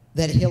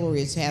that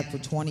Hillary has had for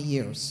 20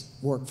 years,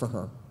 work for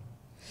her.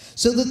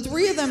 So the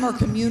three of them are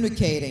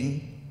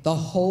communicating the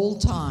whole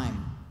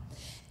time.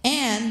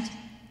 And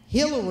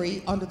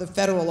Hillary, under the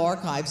Federal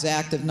Archives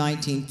Act of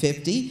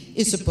 1950,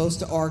 is supposed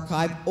to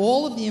archive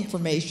all of the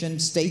information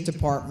State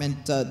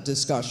Department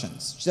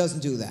discussions. She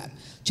doesn't do that.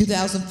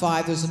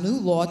 2005, there's a new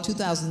law.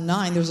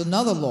 2009, there's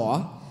another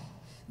law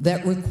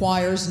that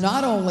requires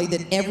not only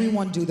that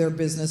everyone do their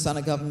business on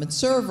a government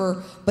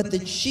server, but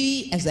that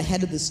she, as the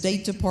head of the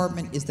State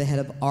Department, is the head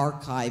of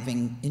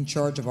archiving, in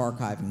charge of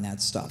archiving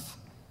that stuff.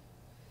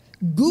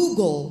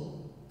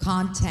 Google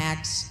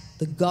contacts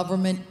the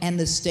government and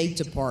the State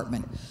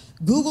Department.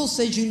 Google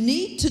says you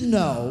need to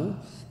know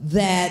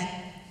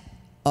that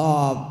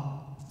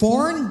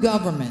foreign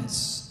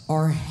governments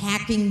are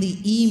hacking the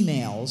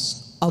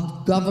emails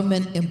of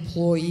government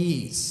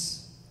employees.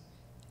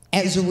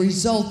 As a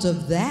result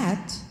of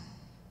that,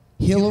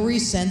 Hillary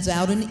sends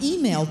out an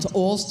email to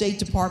all State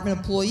Department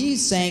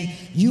employees saying,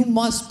 you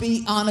must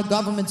be on a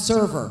government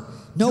server.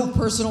 No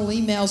personal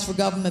emails for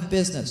government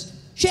business.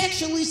 She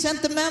actually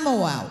sent the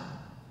memo out.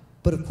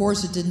 But of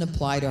course it didn't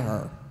apply to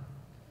her.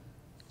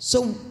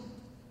 So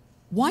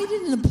why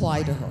didn't it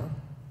apply to her?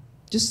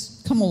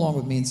 Just come along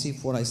with me and see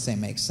if what I say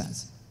makes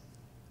sense.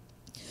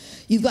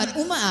 You've got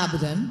Uma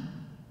Abedin,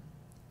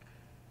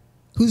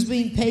 who's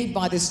being paid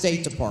by the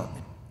State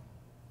Department.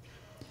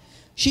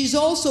 She's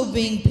also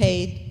being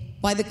paid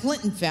by the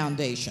Clinton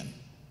Foundation.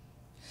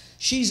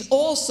 She's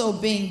also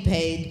being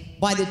paid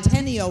by the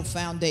Teneo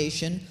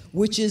Foundation,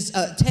 which is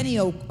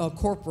Teneo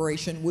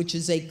Corporation, which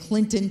is a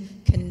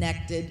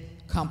Clinton-connected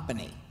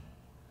company.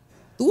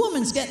 The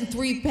woman's getting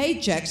 3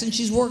 paychecks and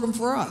she's working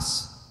for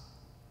us.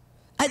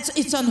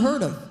 It's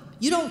unheard of.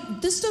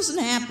 This doesn't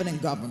happen in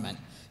government.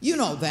 You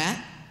know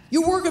that.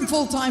 You're working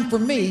full-time for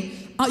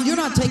me. You're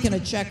not taking a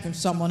check from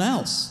someone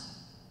else.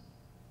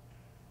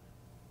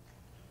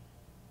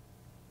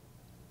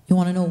 You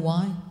want to know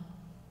why?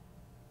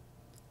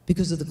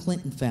 Because of the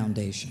Clinton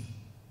Foundation.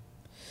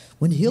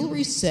 When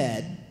Hillary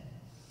said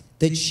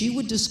that she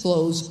would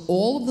disclose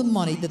all of the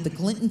money that the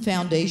Clinton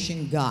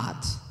Foundation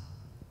got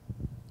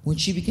when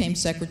she became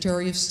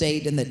Secretary of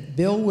State, and that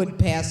Bill would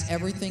pass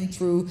everything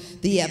through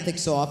the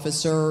ethics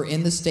officer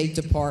in the State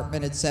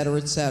Department, et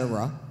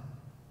cetera,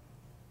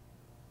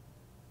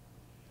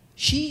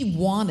 she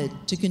wanted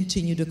to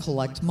continue to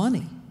collect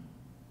money.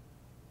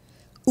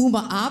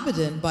 Uma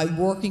Abedin, by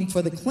working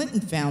for the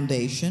Clinton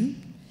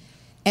Foundation,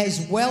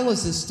 as well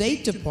as the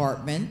State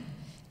Department,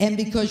 and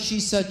because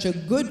she's such a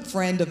good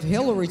friend of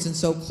Hillary's and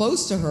so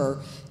close to her,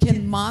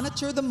 can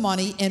monitor the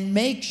money and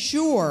make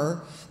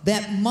sure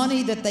that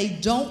money that they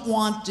don't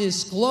want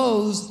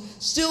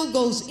disclosed still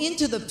goes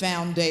into the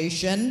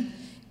foundation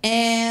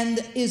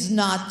and is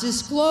not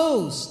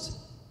disclosed.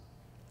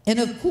 And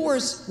of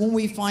course, when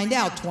we find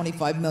out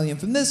 25 million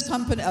from this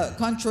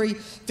country,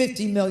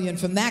 50 million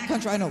from that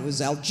country, I know it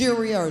was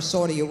Algeria or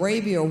Saudi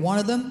Arabia or one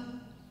of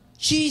them,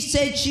 she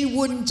said she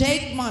wouldn't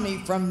take money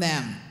from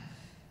them.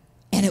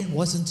 And it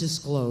wasn't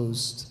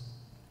disclosed.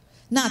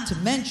 Not to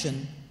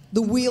mention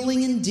the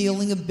wheeling and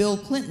dealing of Bill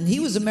Clinton. He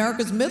was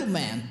America's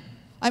middleman.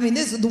 I mean,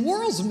 this is the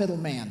world's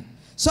middleman.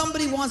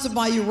 Somebody wants to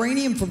buy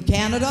uranium from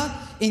Canada,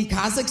 in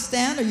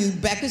Kazakhstan or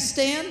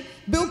Uzbekistan,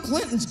 Bill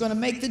Clinton's going to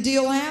make the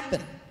deal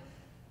happen.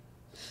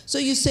 So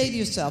you say to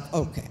yourself,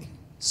 okay,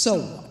 so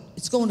what?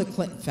 It's going to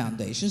Clinton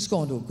Foundation. It's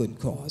going to a good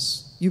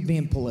cause. You're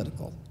being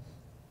political.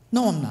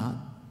 No, I'm not.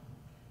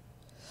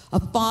 A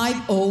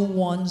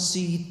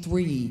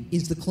 501c3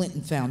 is the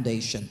Clinton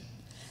Foundation.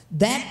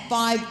 That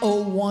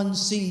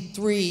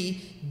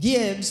 501c3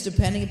 gives,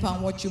 depending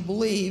upon what you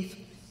believe,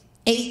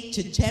 8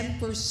 to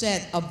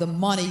 10% of the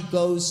money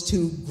goes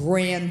to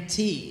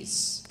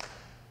grantees.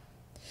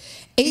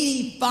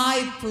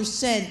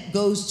 85%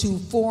 goes to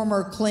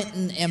former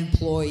Clinton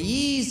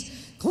employees,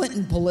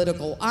 Clinton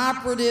political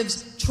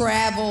operatives,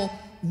 travel,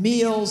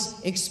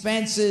 meals,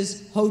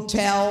 expenses,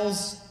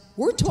 hotels.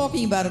 We're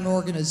talking about an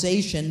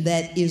organization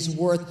that is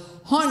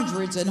worth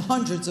hundreds and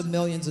hundreds of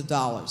millions of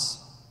dollars.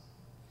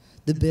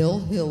 The Bill,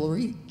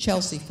 Hillary,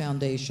 Chelsea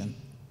Foundation.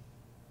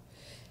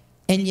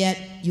 And yet,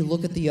 you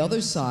look at the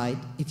other side,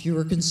 if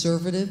you're a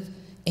conservative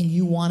and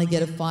you want to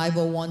get a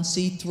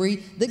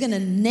 501c3, they're going to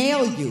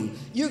nail you.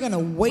 You're going to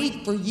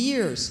wait for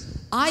years.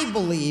 I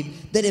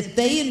believe that if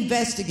they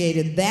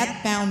investigated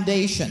that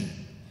foundation,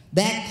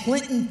 that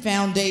Clinton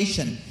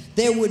Foundation,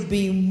 there would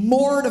be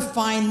more to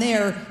find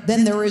there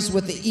than there is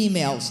with the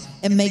emails.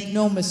 And make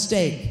no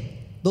mistake,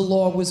 the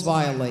law was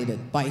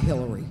violated by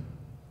Hillary.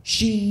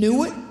 She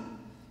knew it.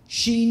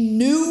 She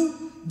knew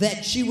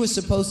that she was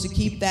supposed to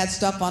keep that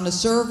stuff on a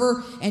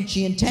server, and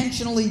she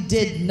intentionally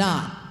did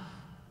not.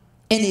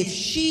 And if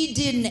she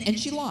didn't, and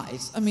she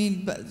lies, I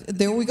mean, but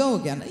there we go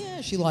again.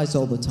 Yeah, she lies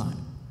all the time.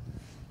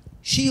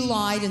 She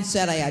lied and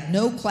said I had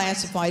no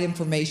classified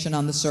information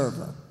on the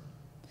server.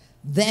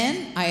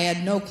 Then I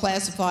had no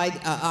classified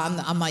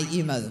on my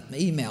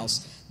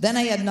emails. Then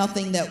I had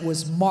nothing that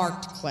was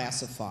marked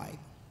classified.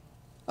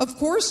 Of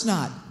course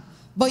not.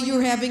 But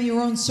you're having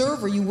your own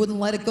server. You wouldn't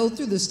let it go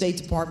through the State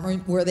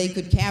Department where they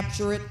could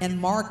capture it and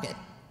mark it.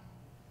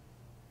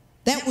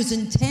 That was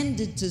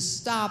intended to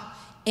stop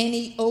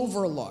any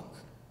overlook,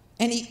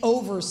 any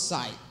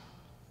oversight.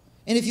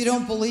 And if you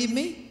don't believe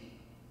me,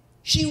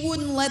 she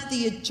wouldn't let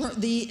the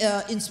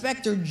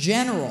Inspector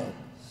General,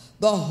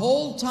 the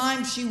whole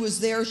time she was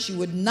there, she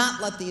would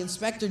not let the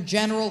Inspector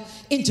General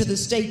into the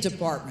State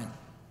Department.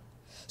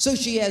 So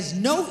she has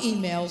no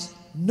emails,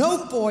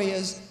 no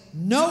FOIAs,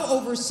 no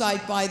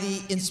oversight by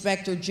the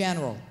Inspector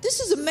General.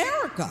 This is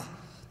America.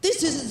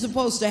 This isn't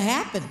supposed to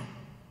happen.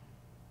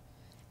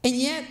 And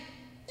yet,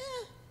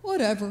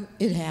 whatever,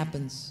 it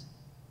happens.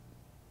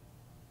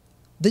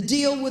 The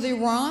deal with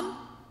Iran,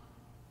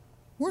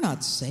 we're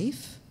not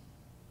safe.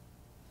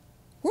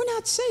 We're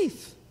not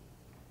safe.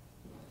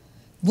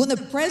 When the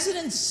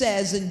president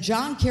says, and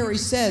John Kerry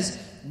says,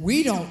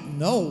 we don't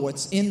know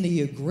what's in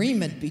the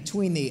agreement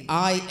between the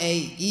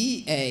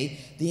IAEA,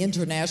 the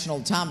International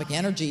Atomic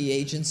Energy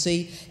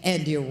Agency,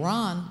 and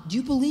Iran. Do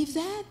you believe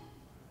that?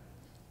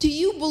 Do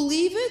you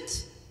believe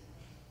it?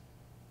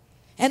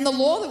 And the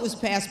law that was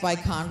passed by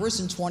Congress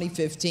in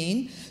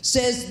 2015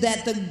 says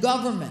that the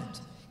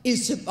government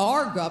is,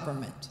 our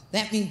government,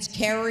 that means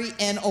Kerry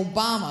and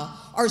Obama,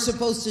 are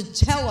supposed to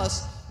tell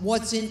us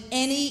what's in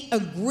any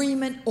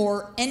agreement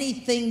or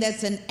anything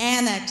that's an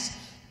annex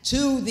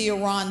to the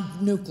Iran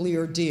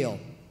nuclear deal.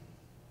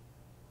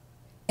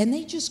 And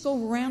they just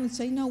go around and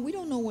say, no, we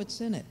don't know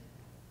what's in it.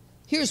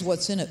 Here's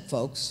what's in it,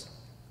 folks.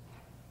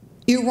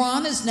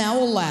 Iran is now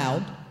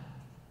allowed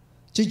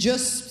to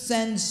just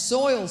send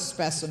soil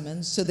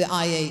specimens to the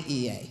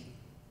IAEA.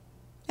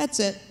 That's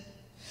it.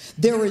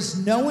 There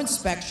is no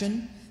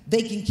inspection.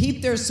 They can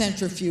keep their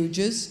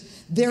centrifuges.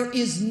 There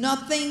is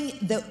nothing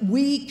that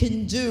we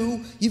can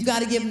do. You've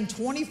got to give them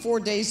 24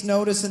 days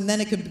notice, and then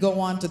it could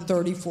go on to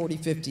 30, 40,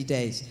 50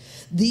 days.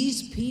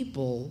 These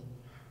people,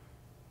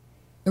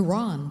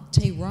 Iran,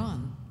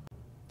 Tehran,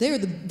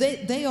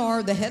 they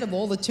are the head of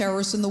all the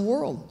terrorists in the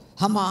world.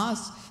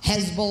 Hamas,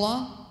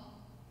 Hezbollah,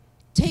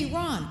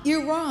 Tehran,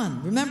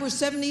 Iran. Remember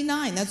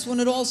 79, that's when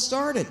it all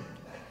started.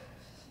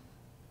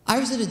 I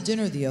was at a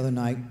dinner the other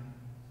night,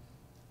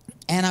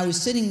 and I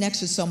was sitting next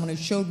to someone who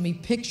showed me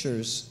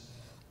pictures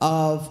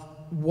of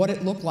what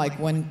it looked like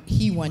when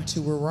he went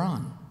to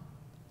Iran.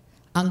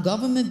 On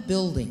government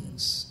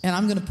buildings, and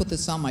I'm going to put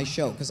this on my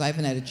show because I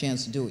haven't had a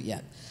chance to do it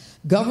yet.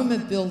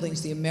 Government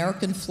buildings, the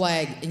American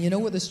flag, and you know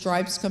where the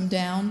stripes come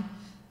down?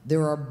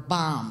 There are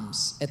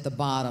bombs at the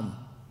bottom.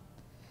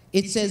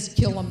 It says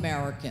kill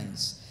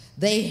Americans.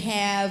 They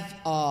have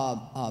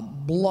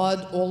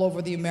blood all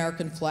over the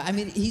American flag. I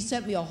mean, he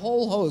sent me a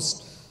whole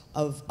host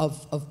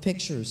of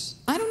pictures.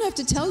 I don't have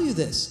to tell you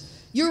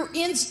this. Your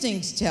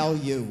instincts tell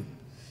you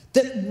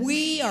that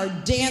we are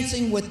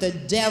dancing with the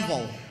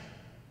devil.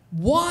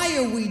 Why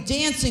are we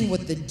dancing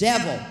with the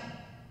devil?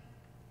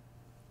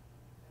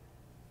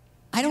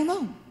 I don't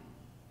know.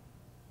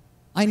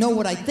 I know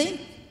what I think.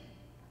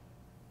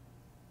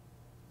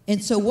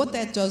 And so what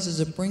that does is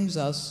it brings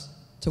us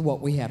to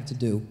what we have to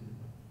do.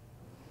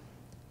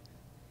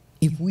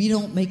 If we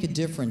don't make a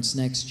difference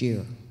next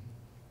year,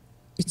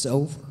 it's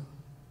over.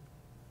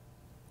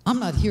 I'm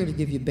not here to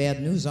give you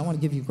bad news. I want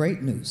to give you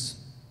great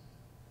news.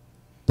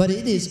 But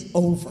it is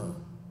over.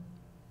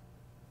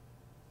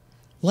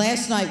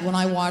 Last night when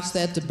I watched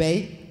that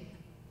debate,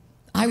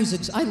 I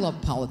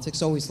love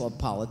politics, always love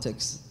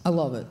politics. I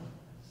love it.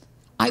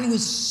 I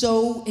was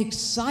so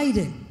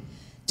excited.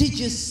 Did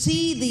you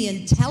see the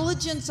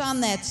intelligence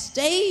on that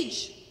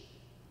stage?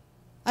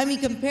 I mean,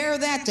 compare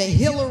that to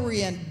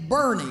Hillary and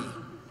Bernie.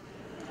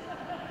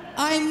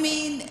 I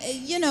mean,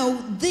 you know,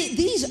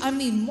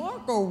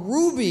 Marco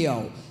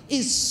Rubio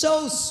is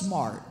so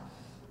smart,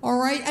 all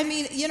right? I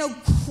mean, you know,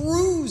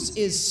 Cruz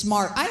is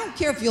smart. I don't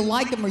care if you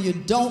like him or you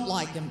don't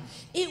like him.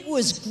 It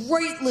was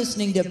great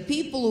listening to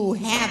people who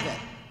have it.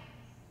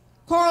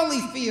 Carly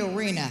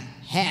Fiorina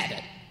had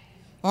it,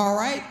 all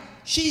right?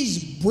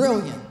 She's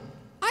brilliant.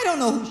 I don't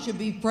know who should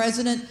be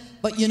president,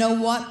 but you know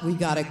what? We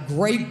got a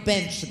great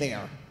bench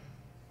there,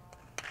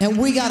 and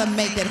we got to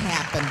make it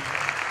happen.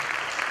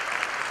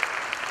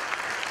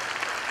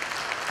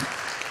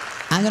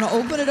 I'm going to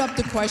open it up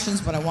to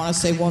questions, but I want to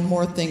say one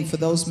more thing for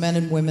those men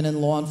and women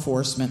in law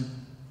enforcement.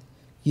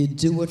 You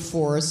do it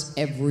for us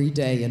every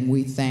day, and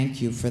we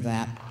thank you for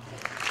that.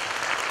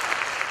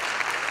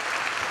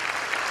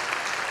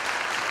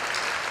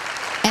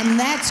 And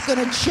that's going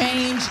to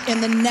change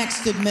in the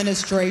next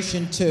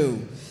administration,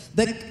 too.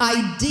 The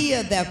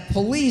idea that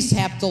police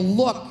have to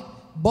look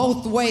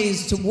both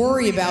ways to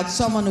worry about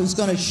someone who's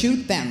going to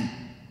shoot them.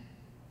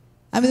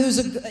 I mean,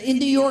 in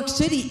New York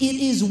City, it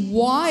is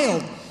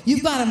wild.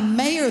 You've got a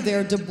mayor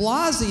there, de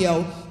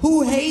Blasio,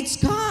 who hates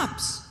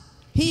cops.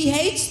 He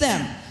hates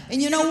them.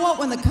 And you know what?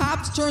 When the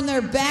cops turned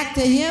their back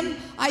to him,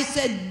 I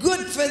said, good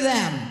for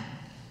them.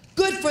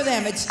 Good for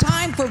them. It's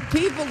time for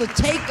people to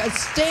take a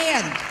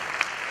stand.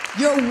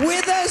 You're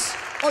with us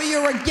or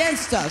you're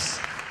against us.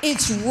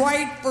 It's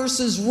right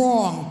versus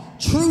wrong,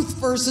 truth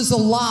versus a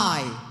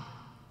lie.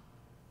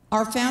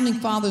 Our founding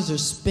fathers are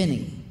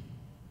spinning.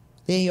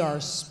 They are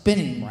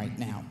spinning right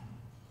now.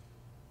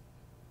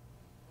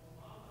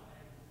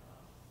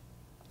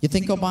 You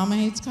think Obama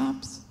hates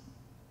cops?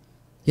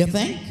 You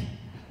think?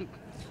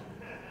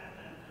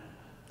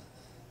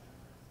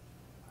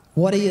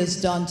 What he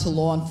has done to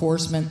law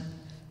enforcement,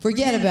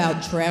 forget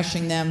about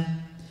trashing them.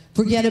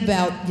 Forget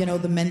about, you know,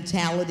 the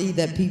mentality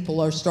that people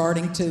are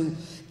starting to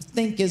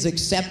think is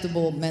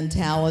acceptable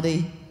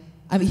mentality.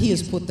 I mean, he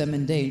has put them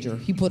in danger.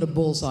 He put a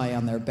bullseye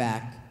on their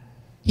back.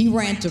 He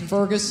ran to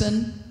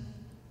Ferguson.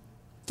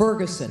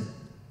 Ferguson,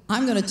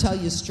 I'm going to tell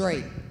you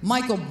straight,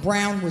 Michael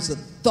Brown was a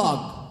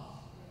thug.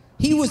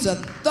 He was a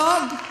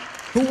thug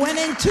who went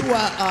into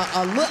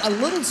a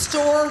little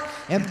store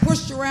and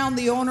pushed around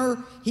the owner.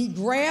 He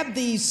grabbed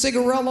the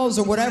cigarillos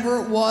or whatever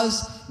it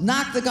was,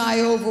 knocked the guy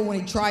over when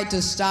he tried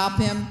to stop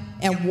him,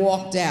 and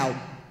walked out.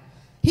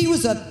 He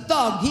was a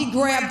thug. He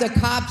grabbed a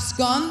cop's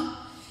gun,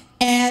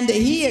 and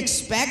he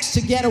expects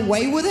to get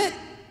away with it.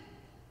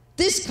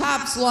 This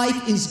cop's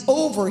life is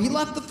over. He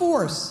left the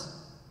force.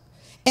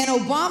 And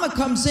Obama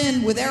comes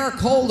in with Eric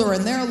Holder,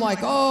 and they're like,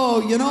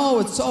 oh, you know,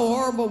 it's so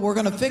horrible, we're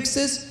going to fix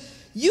this.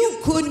 You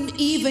couldn't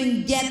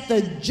even get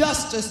the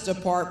Justice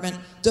Department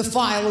to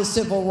file a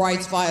civil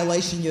rights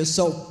violation. You're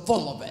so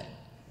full of it.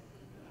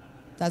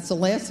 That's the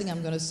last thing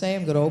I'm going to say.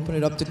 I'm going to open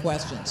it up to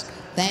questions.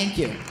 Thank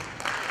you.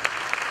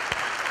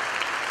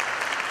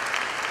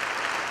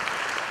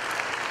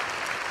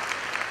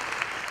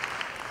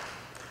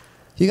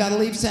 You got to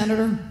leave,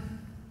 Senator?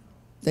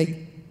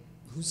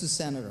 Who's the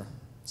senator?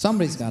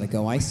 Somebody's got to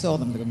go. I saw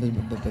them.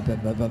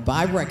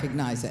 I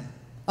recognize it.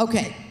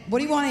 Okay, what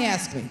do you want to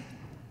ask me?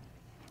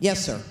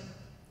 Yes, sir.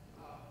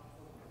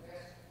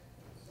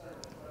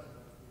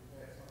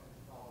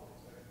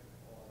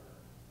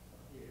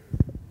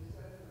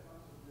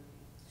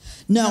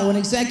 No, an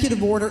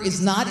executive order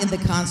is not in the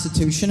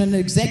Constitution. An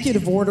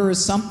executive order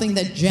is something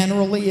that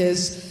generally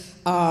is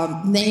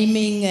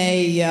naming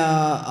a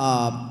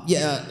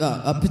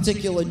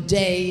particular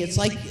day. It's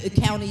like a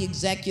county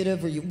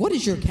executive, or what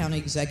is your county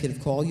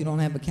executive called? You don't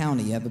have a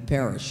county, you have a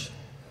parish.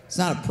 It's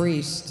not a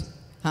priest,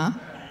 huh?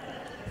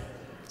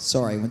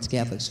 Sorry, I went to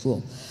Catholic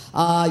school.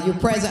 Your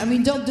president, I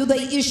mean, do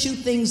they issue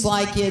things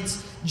like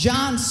it's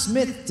John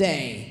Smith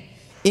Day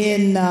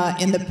in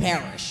the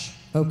parish,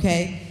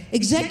 okay?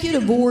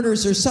 Executive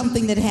orders are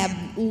something that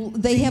have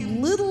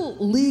little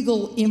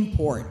legal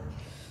import,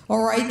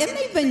 all right? And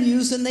they've been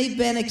used and they've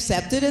been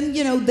accepted, and,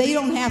 you know, they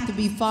don't have to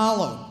be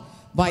followed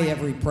by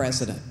every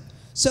president.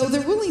 So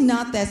they're really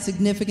not that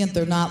significant.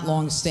 They're not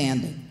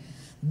long-standing.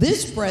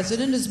 This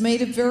president has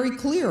made it very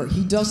clear.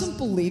 He doesn't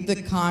believe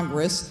that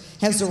Congress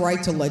has the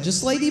right to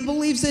legislate. He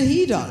believes that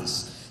he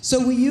does.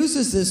 So he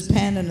uses this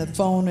pen and the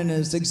phone and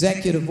his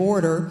executive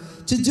order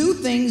to do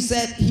things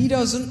that he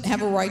doesn't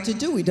have a right to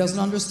do. He doesn't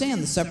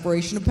understand the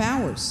separation of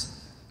powers.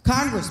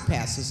 Congress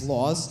passes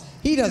laws.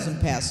 He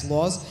doesn't pass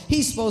laws.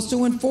 He's supposed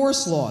to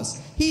enforce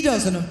laws. He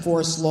doesn't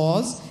enforce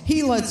laws.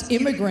 He lets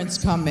immigrants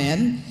come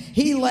in.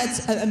 He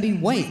lets,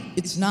 wait,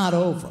 it's not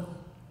over.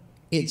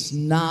 It's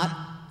not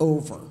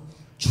over.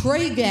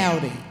 Trey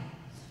Gowdy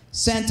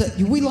sent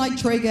a, we like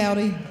Trey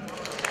Gowdy?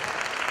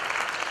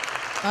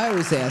 I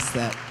always ask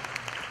that.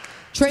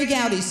 Trey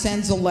Gowdy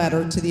sends a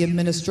letter to the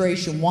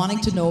administration wanting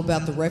to know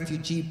about the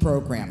refugee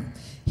program.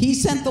 He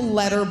sent the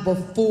letter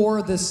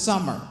before the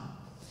summer.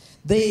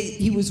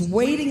 He was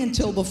waiting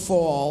until the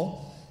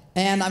fall,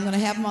 and I'm going to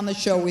have him on the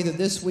show either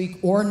this week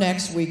or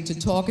next week to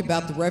talk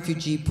about the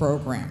refugee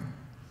program.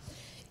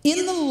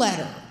 In the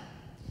letter,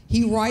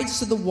 he writes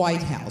to the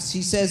White House.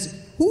 He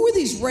says, who are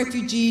these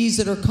refugees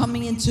that are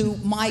coming into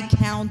my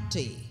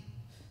county?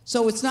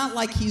 So it's not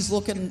like he's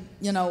looking,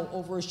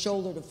 over his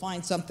shoulder to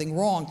find something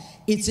wrong.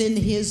 It's in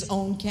his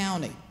own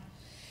county.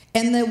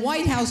 And the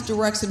White House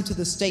directs him to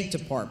the State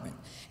Department.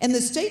 And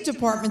the State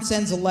Department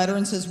sends a letter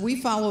and says, we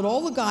followed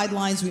all the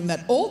guidelines, we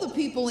met all the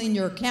people in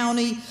your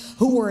county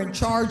who were in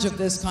charge of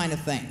this kind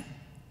of thing.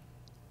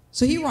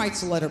 So he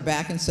writes a letter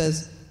back and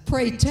says,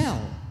 pray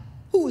tell,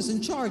 who is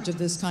in charge of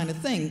this kind of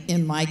thing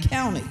in my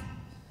county?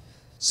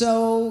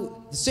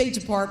 So the State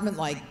Department,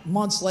 like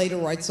months later,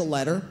 writes a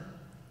letter,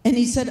 and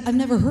he said, I've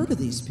never heard of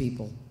these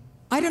people.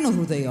 I don't know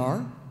who they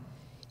are.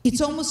 It's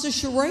almost a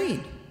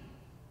charade.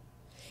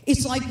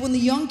 It's like when the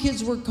young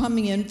kids were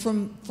coming in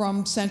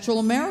from Central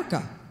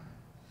America.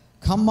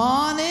 Come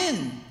on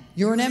in.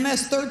 You're an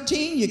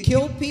MS-13, you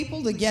killed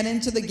people to get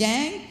into the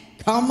gang?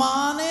 Come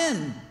on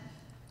in.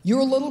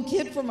 You're a little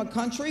kid from a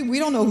country, we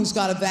don't know who's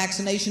got a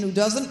vaccination, who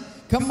doesn't.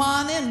 Come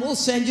on in, we'll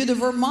send you to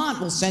Vermont,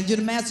 we'll send you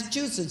to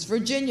Massachusetts,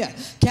 Virginia,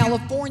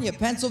 California,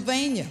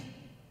 Pennsylvania.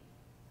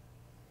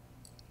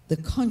 The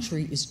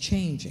country is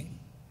changing.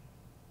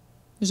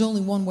 There's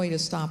only one way to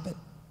stop it.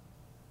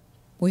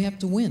 We have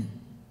to win.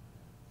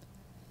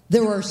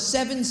 There are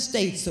 7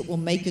 states that will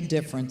make a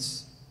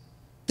difference.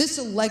 This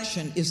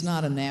election is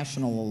not a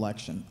national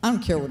election. I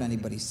don't care what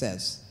anybody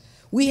says.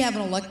 We have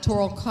an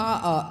electoral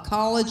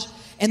college,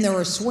 and there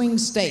are swing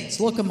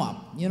states. Look them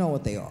up. You know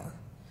what they are.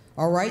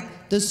 All right?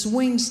 The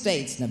swing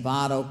states,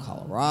 Nevada,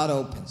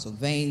 Colorado,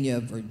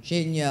 Pennsylvania,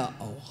 Virginia,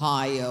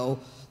 Ohio,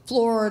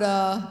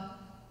 Florida.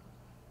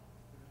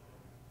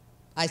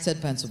 I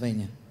said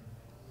Pennsylvania.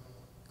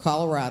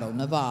 Colorado,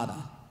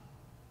 Nevada.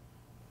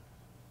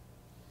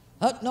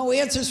 Oh, no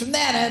answers from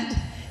that end.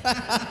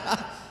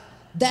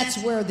 That's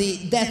where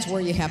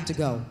you have to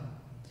go.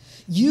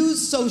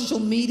 Use social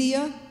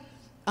media.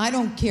 I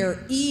don't care,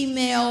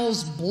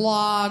 emails,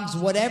 blogs,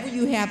 whatever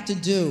you have to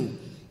do,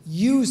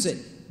 use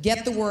it.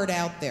 Get the word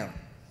out there.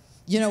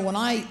 When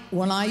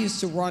I used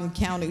to run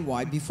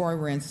countywide, before I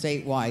ran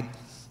statewide,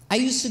 I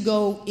used to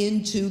go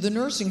into the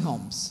nursing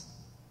homes.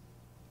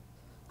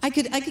 I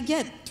could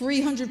get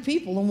 300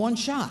 people in one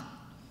shot.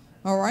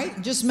 All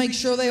right? Just make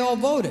sure they all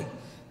voted.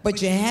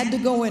 But you had to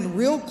go in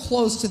real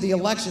close to the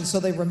election so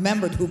they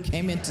remembered who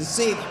came in to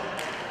see them.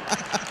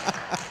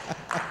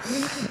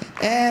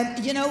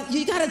 And,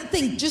 you got to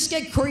think, just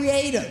get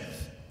creative.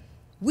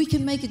 We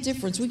can make a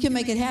difference. We can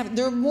make it happen.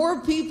 There are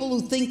more people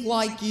who think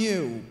like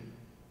you,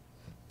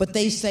 but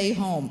they stay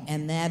home,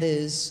 and that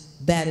is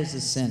a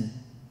sin.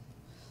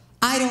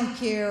 I don't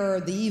care,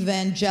 the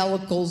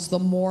evangelicals, the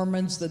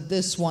Mormons,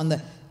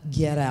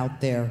 get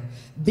out there.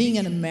 Being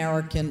an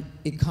American,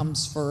 it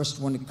comes first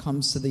when it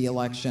comes to the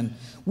election.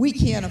 We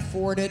can't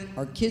afford it.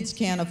 Our kids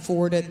can't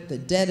afford it. The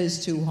debt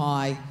is too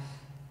high.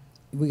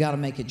 We got to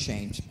make a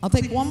change. I'll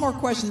take one more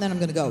question, then I'm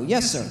going to go.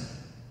 Yes, sir.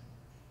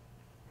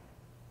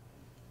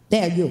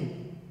 There, you.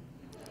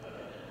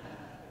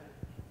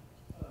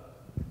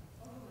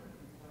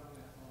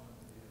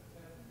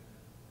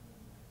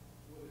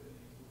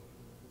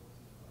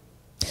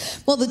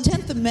 Well, the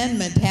 10th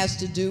Amendment has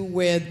to do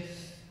with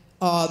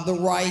the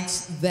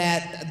rights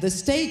that the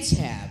states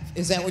have.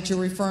 Is that what you're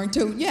referring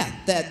to? Yeah,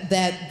 that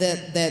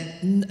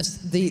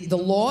the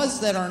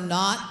laws that are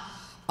not,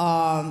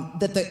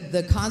 that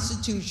the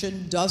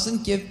Constitution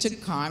doesn't give to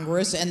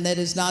Congress and that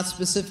is not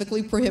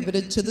specifically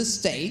prohibited to the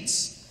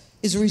states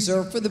is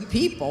reserved for the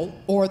people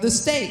or the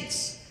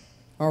states,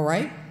 all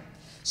right?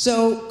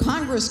 So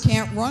Congress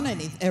can't run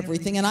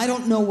everything, and I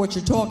don't know what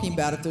you're talking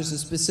about if there's a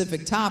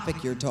specific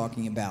topic you're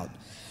talking about.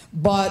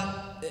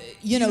 But,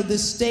 the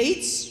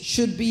states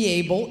should be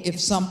able, if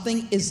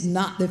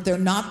they're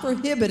not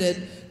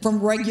prohibited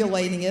from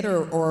regulating it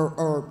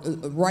or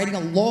writing a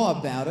law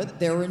about it,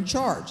 they're in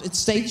charge. It's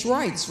states'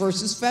 rights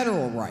versus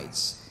federal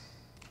rights.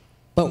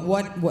 But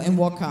in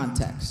what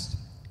context?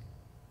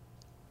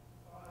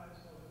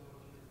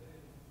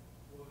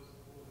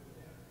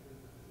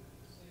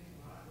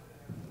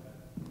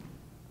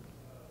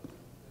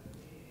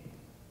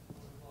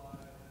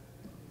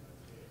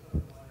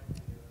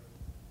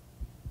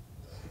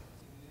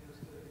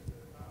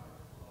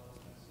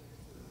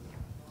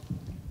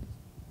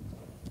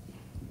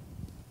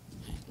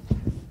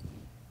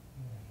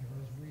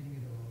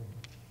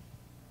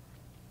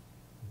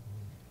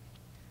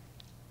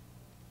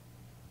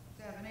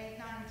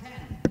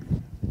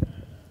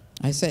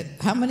 I said,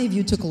 how many of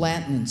you took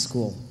Latin in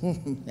school?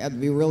 You had to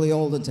be really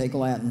old to take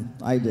Latin.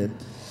 I did.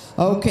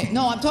 Okay,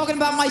 no, I'm talking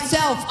about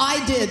myself.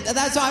 I did.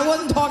 That's why I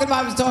wasn't talking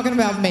about, I was talking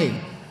about me.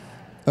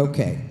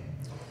 Okay.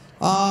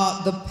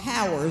 The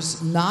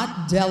powers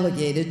not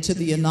delegated to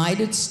the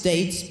United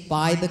States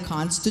by the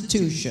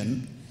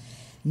Constitution,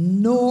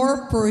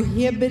 nor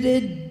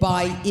prohibited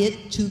by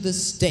it to the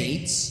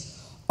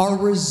states, are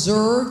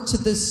reserved to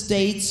the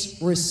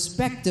states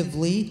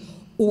respectively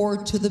or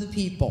to the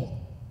people.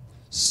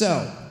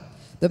 So,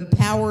 the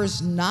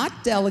powers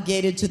not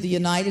delegated to the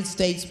United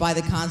States by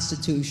the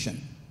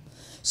Constitution.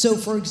 So,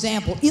 for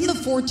example, in the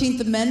 14th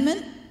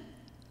Amendment,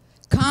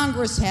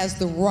 Congress has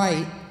the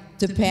right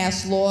to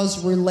pass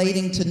laws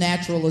relating to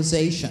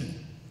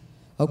naturalization.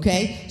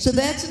 Okay? So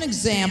that's an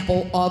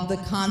example of the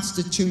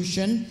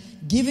Constitution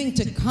giving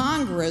to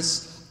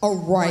Congress a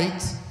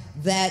right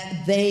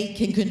that they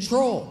can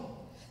control.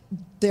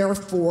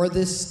 Therefore,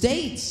 the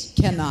states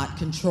cannot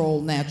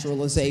control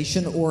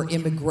naturalization or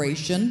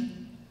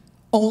immigration.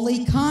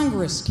 Only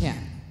Congress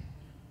can.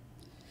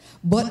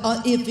 But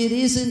if it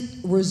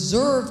isn't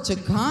reserved to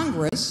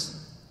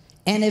Congress,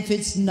 and if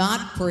it's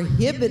not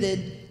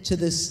prohibited to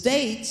the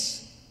states,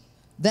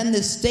 then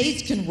the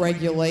states can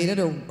regulate it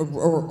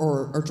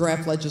or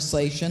draft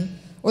legislation,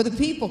 or the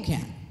people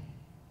can.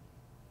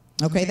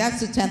 Okay,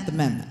 that's the 10th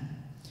Amendment.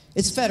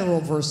 It's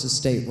federal versus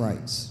state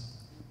rights.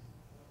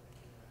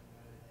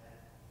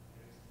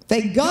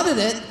 They gutted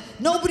it.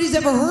 Nobody's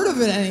ever heard of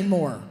it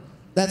anymore.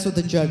 That's what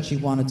the judge, she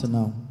wanted to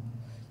know.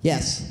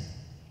 Yes?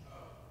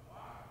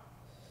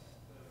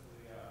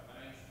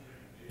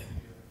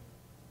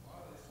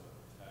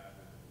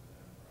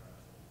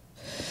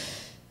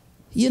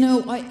 You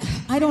know,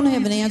 I don't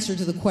have an answer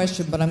to the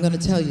question, but I'm going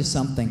to tell you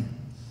something.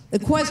 The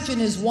question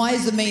is, why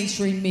is the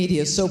mainstream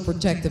media so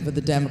protective of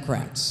the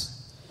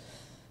Democrats?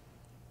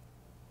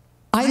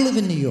 I live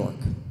in New York.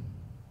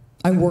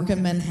 I work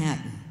in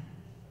Manhattan.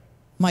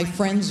 My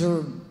friends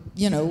are,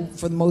 you know,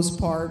 for the most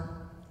part,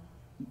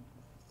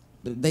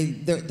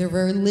 they're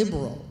very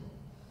liberal.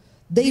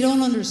 They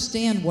don't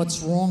understand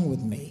what's wrong with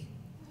me.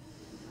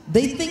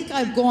 They think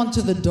I've gone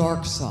to the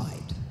dark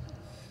side,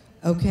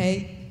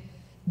 okay?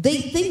 They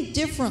think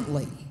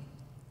differently.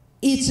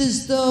 It's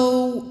as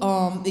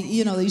though,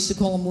 you know, they used to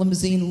call them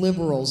limousine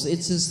liberals.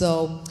 It's as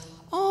though,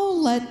 oh,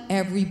 let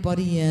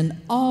everybody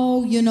in.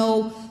 Oh, you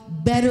know,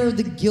 better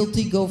the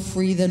guilty go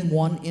free than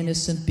one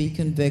innocent be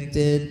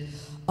convicted.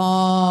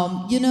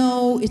 You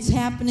know, it's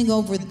happening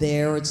over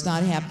there. It's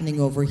not happening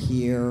over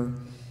here.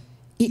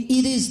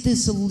 It is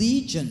this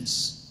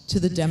allegiance to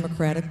the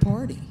Democratic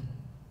Party.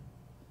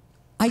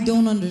 I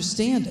don't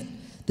understand it.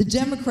 The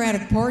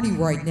Democratic Party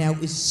right now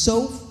is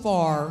so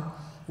far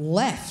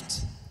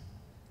left,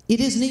 it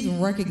isn't even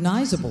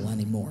recognizable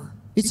anymore.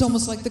 It's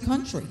almost like the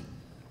country.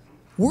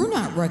 We're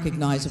not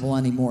recognizable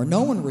anymore.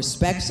 No one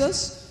respects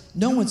us.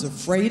 No one's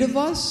afraid of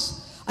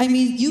us. I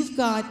mean, you've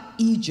got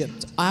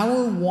Egypt,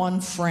 our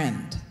one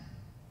friend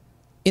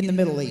in the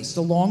Middle East,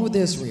 along with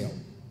Israel.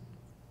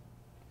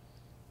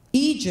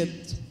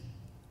 Egypt,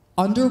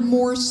 under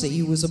Morsi,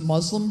 who was a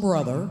Muslim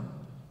brother,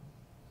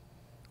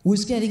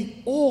 was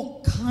getting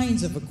all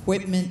kinds of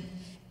equipment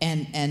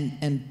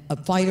and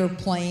fighter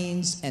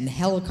planes and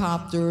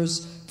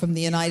helicopters from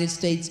the United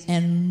States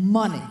and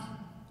money,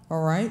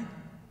 all right?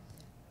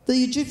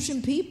 The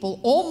Egyptian people,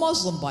 all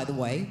Muslim by the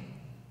way,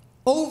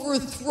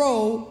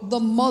 overthrow the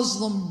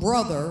Muslim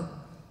brother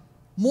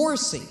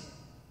Morsi.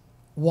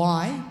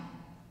 Why?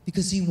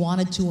 Because he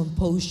wanted to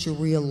impose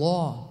Sharia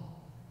law.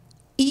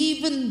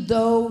 Even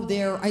though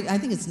they're, I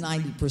think it's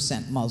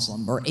 90%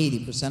 Muslim or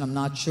 80%, I'm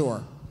not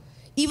sure.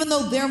 Even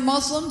though they're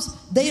Muslims,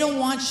 they don't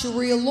want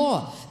Sharia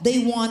law.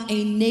 They want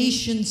a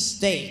nation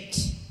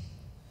state.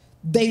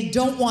 They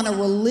don't want a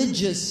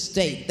religious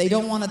state. They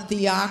don't want a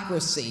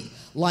theocracy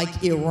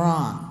like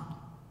Iran.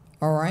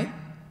 All right?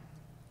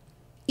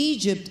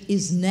 Egypt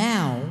is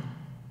now,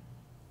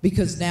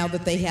 because now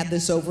that they had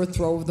this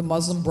overthrow of the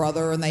Muslim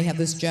brother and they have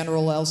this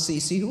General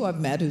El-Sisi, who I've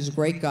met, who's a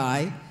great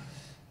guy,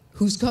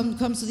 who's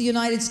comes to the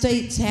United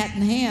States hat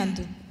in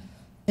hand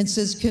and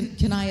says,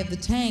 can I have the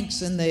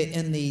tanks and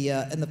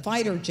the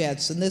fighter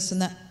jets and this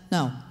and that?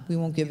 No, we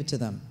won't give it to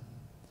them.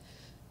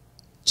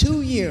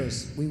 2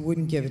 years, we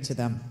wouldn't give it to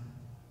them.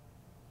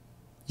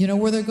 You know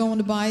where they're going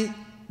to buy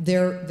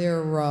their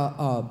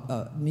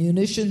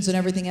munitions and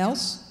everything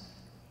else?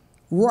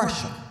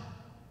 Russia.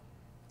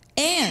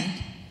 And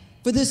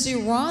for this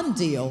Iran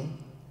deal,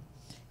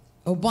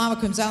 Obama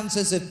comes out and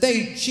says, if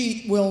they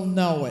cheat, we'll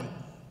know it.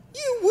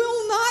 You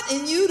will not,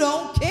 and you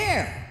don't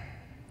care.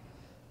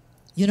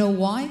 You know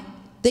why?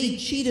 They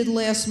cheated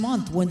last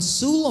month when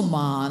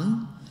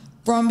Suleiman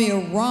from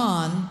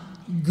Iran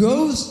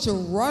goes to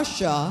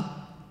Russia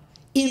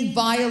in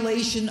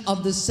violation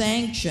of the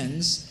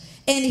sanctions,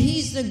 and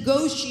he's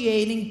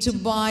negotiating to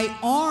buy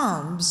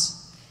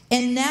arms.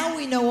 And now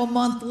we know a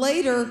month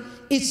later,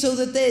 it's so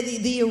that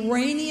the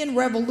Iranian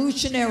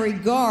Revolutionary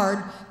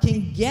Guard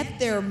can get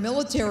their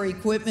military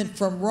equipment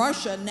from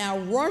Russia. Now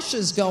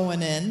Russia's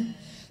going in.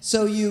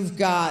 So you've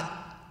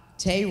got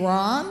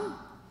Tehran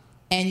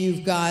and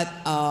you've got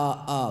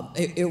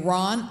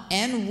Iran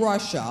and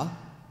Russia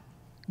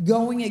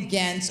going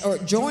against or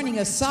joining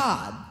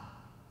Assad,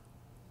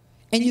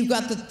 and you've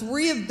got the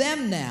three of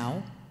them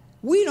now,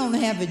 we don't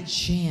have a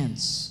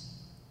chance.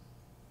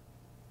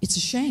 It's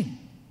a shame.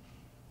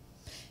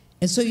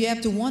 And so you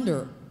have to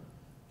wonder,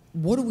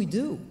 what do we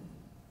do?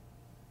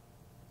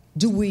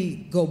 Do we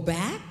go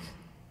back?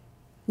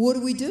 What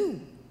do we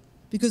do?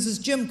 Because as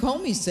Jim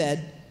Comey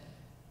said,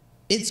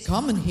 it's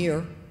coming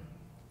here.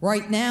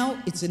 Right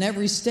now, it's in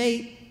every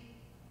state.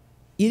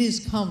 It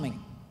is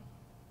coming.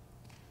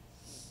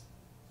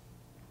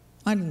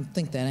 I didn't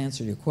think that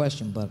answered your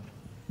question, but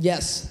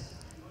yes.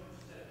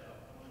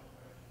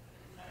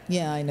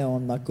 Yeah, I know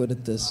I'm not good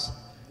at this.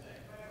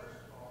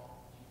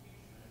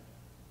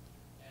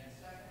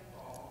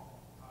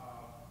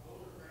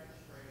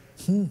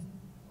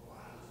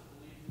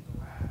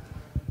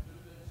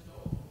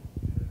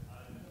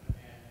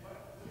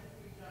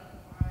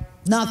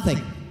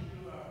 Nothing.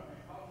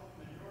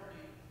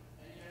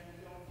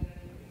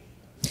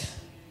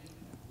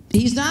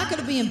 He's not going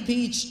to be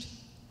impeached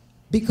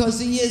because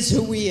he is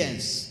who he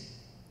is.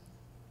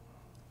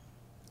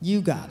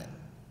 You got it.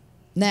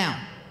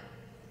 Now,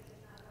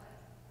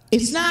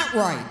 it's not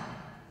right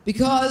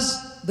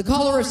because the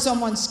color of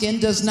someone's skin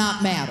does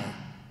not matter.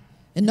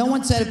 And no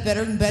one said it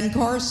better than Ben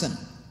Carson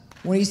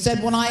when he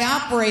said, when I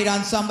operate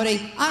on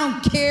somebody, I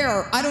don't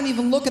care. I don't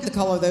even look at the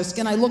color of their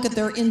skin. I look at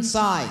their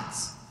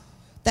insides.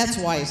 That's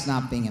why he's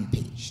not being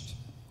impeached.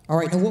 All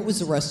right, now what was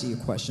the rest of your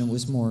question? It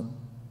was more...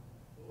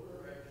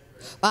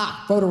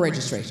 voter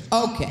registration.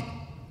 Okay.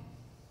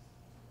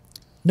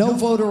 No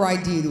voter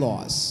ID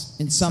laws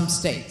in some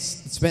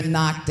states. It's been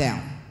knocked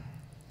down.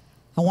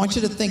 I want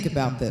you to think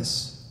about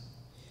this.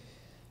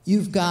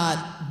 You've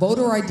got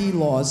voter ID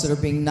laws that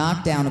are being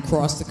knocked down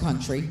across the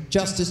country.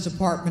 Justice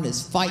Department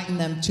is fighting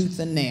them tooth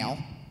and nail.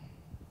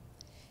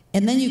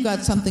 And then you've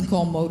got something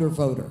called motor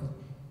voter.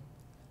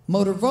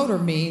 Motor voter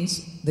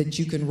means that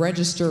you can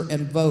register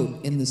and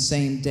vote in the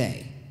same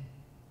day.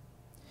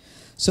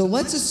 So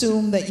let's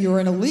assume that you're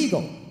an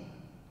illegal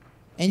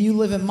and you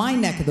live in my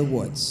neck of the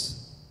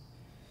woods.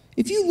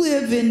 If you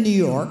live in New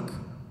York,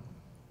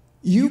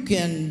 you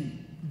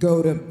can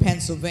go to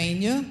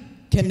Pennsylvania,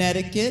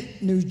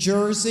 Connecticut, New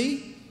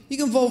Jersey. You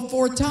can vote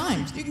 4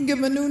 times. You can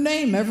give them a new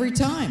name every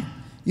time.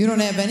 You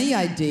don't have any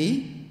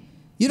ID.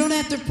 You don't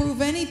have to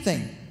prove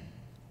anything.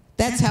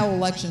 That's how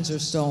elections are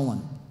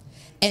stolen.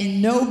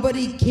 And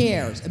nobody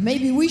cares.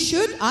 Maybe we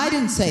should. I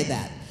didn't say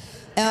that.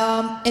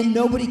 And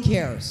nobody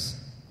cares.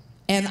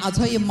 And I'll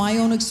tell you my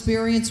own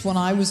experience when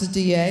I was a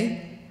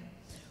DA.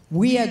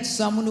 We had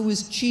someone who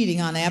was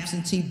cheating on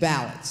absentee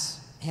ballots.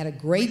 Had a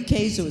great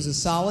case. It was a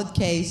solid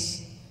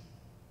case.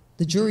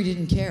 The jury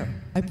didn't care.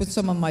 I put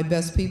some of my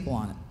best people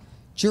on it.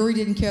 Jury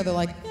didn't care. They're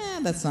like,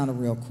 that's not a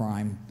real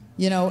crime.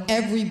 You know,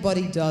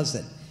 everybody does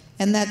it.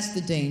 And that's the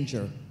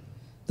danger.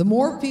 The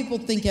more people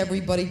think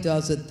everybody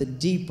does it, the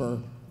deeper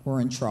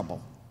we're in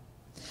trouble.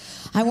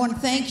 I want to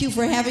thank you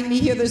for having me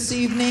here this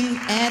evening,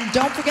 and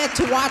don't forget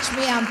to watch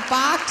me on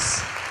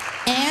Fox.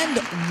 And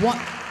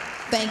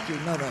thank you.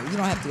 No, you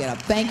don't have to get up.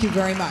 Thank you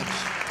very much.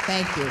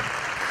 Thank you.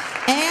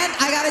 And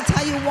I got to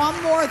tell you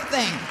one more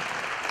thing.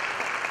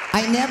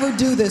 I never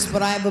do this,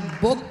 but I have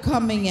a book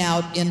coming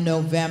out in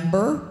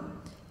November.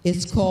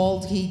 It's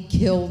called He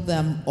Killed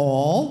Them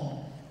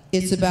All.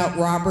 It's about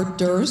Robert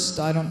Durst.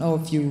 I don't know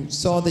if you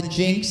saw the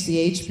Jinx,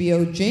 the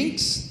HBO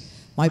Jinx.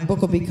 My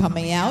book will be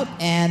coming out,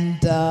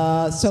 and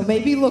so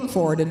maybe look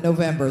for it in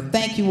November.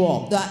 Thank you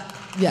all.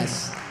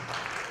 Yes.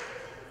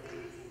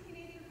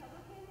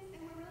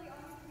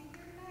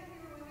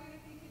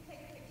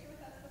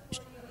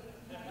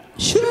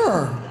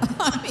 Sure.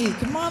 I mean,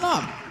 come on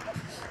up.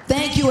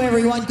 Thank you,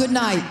 everyone. Good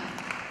night.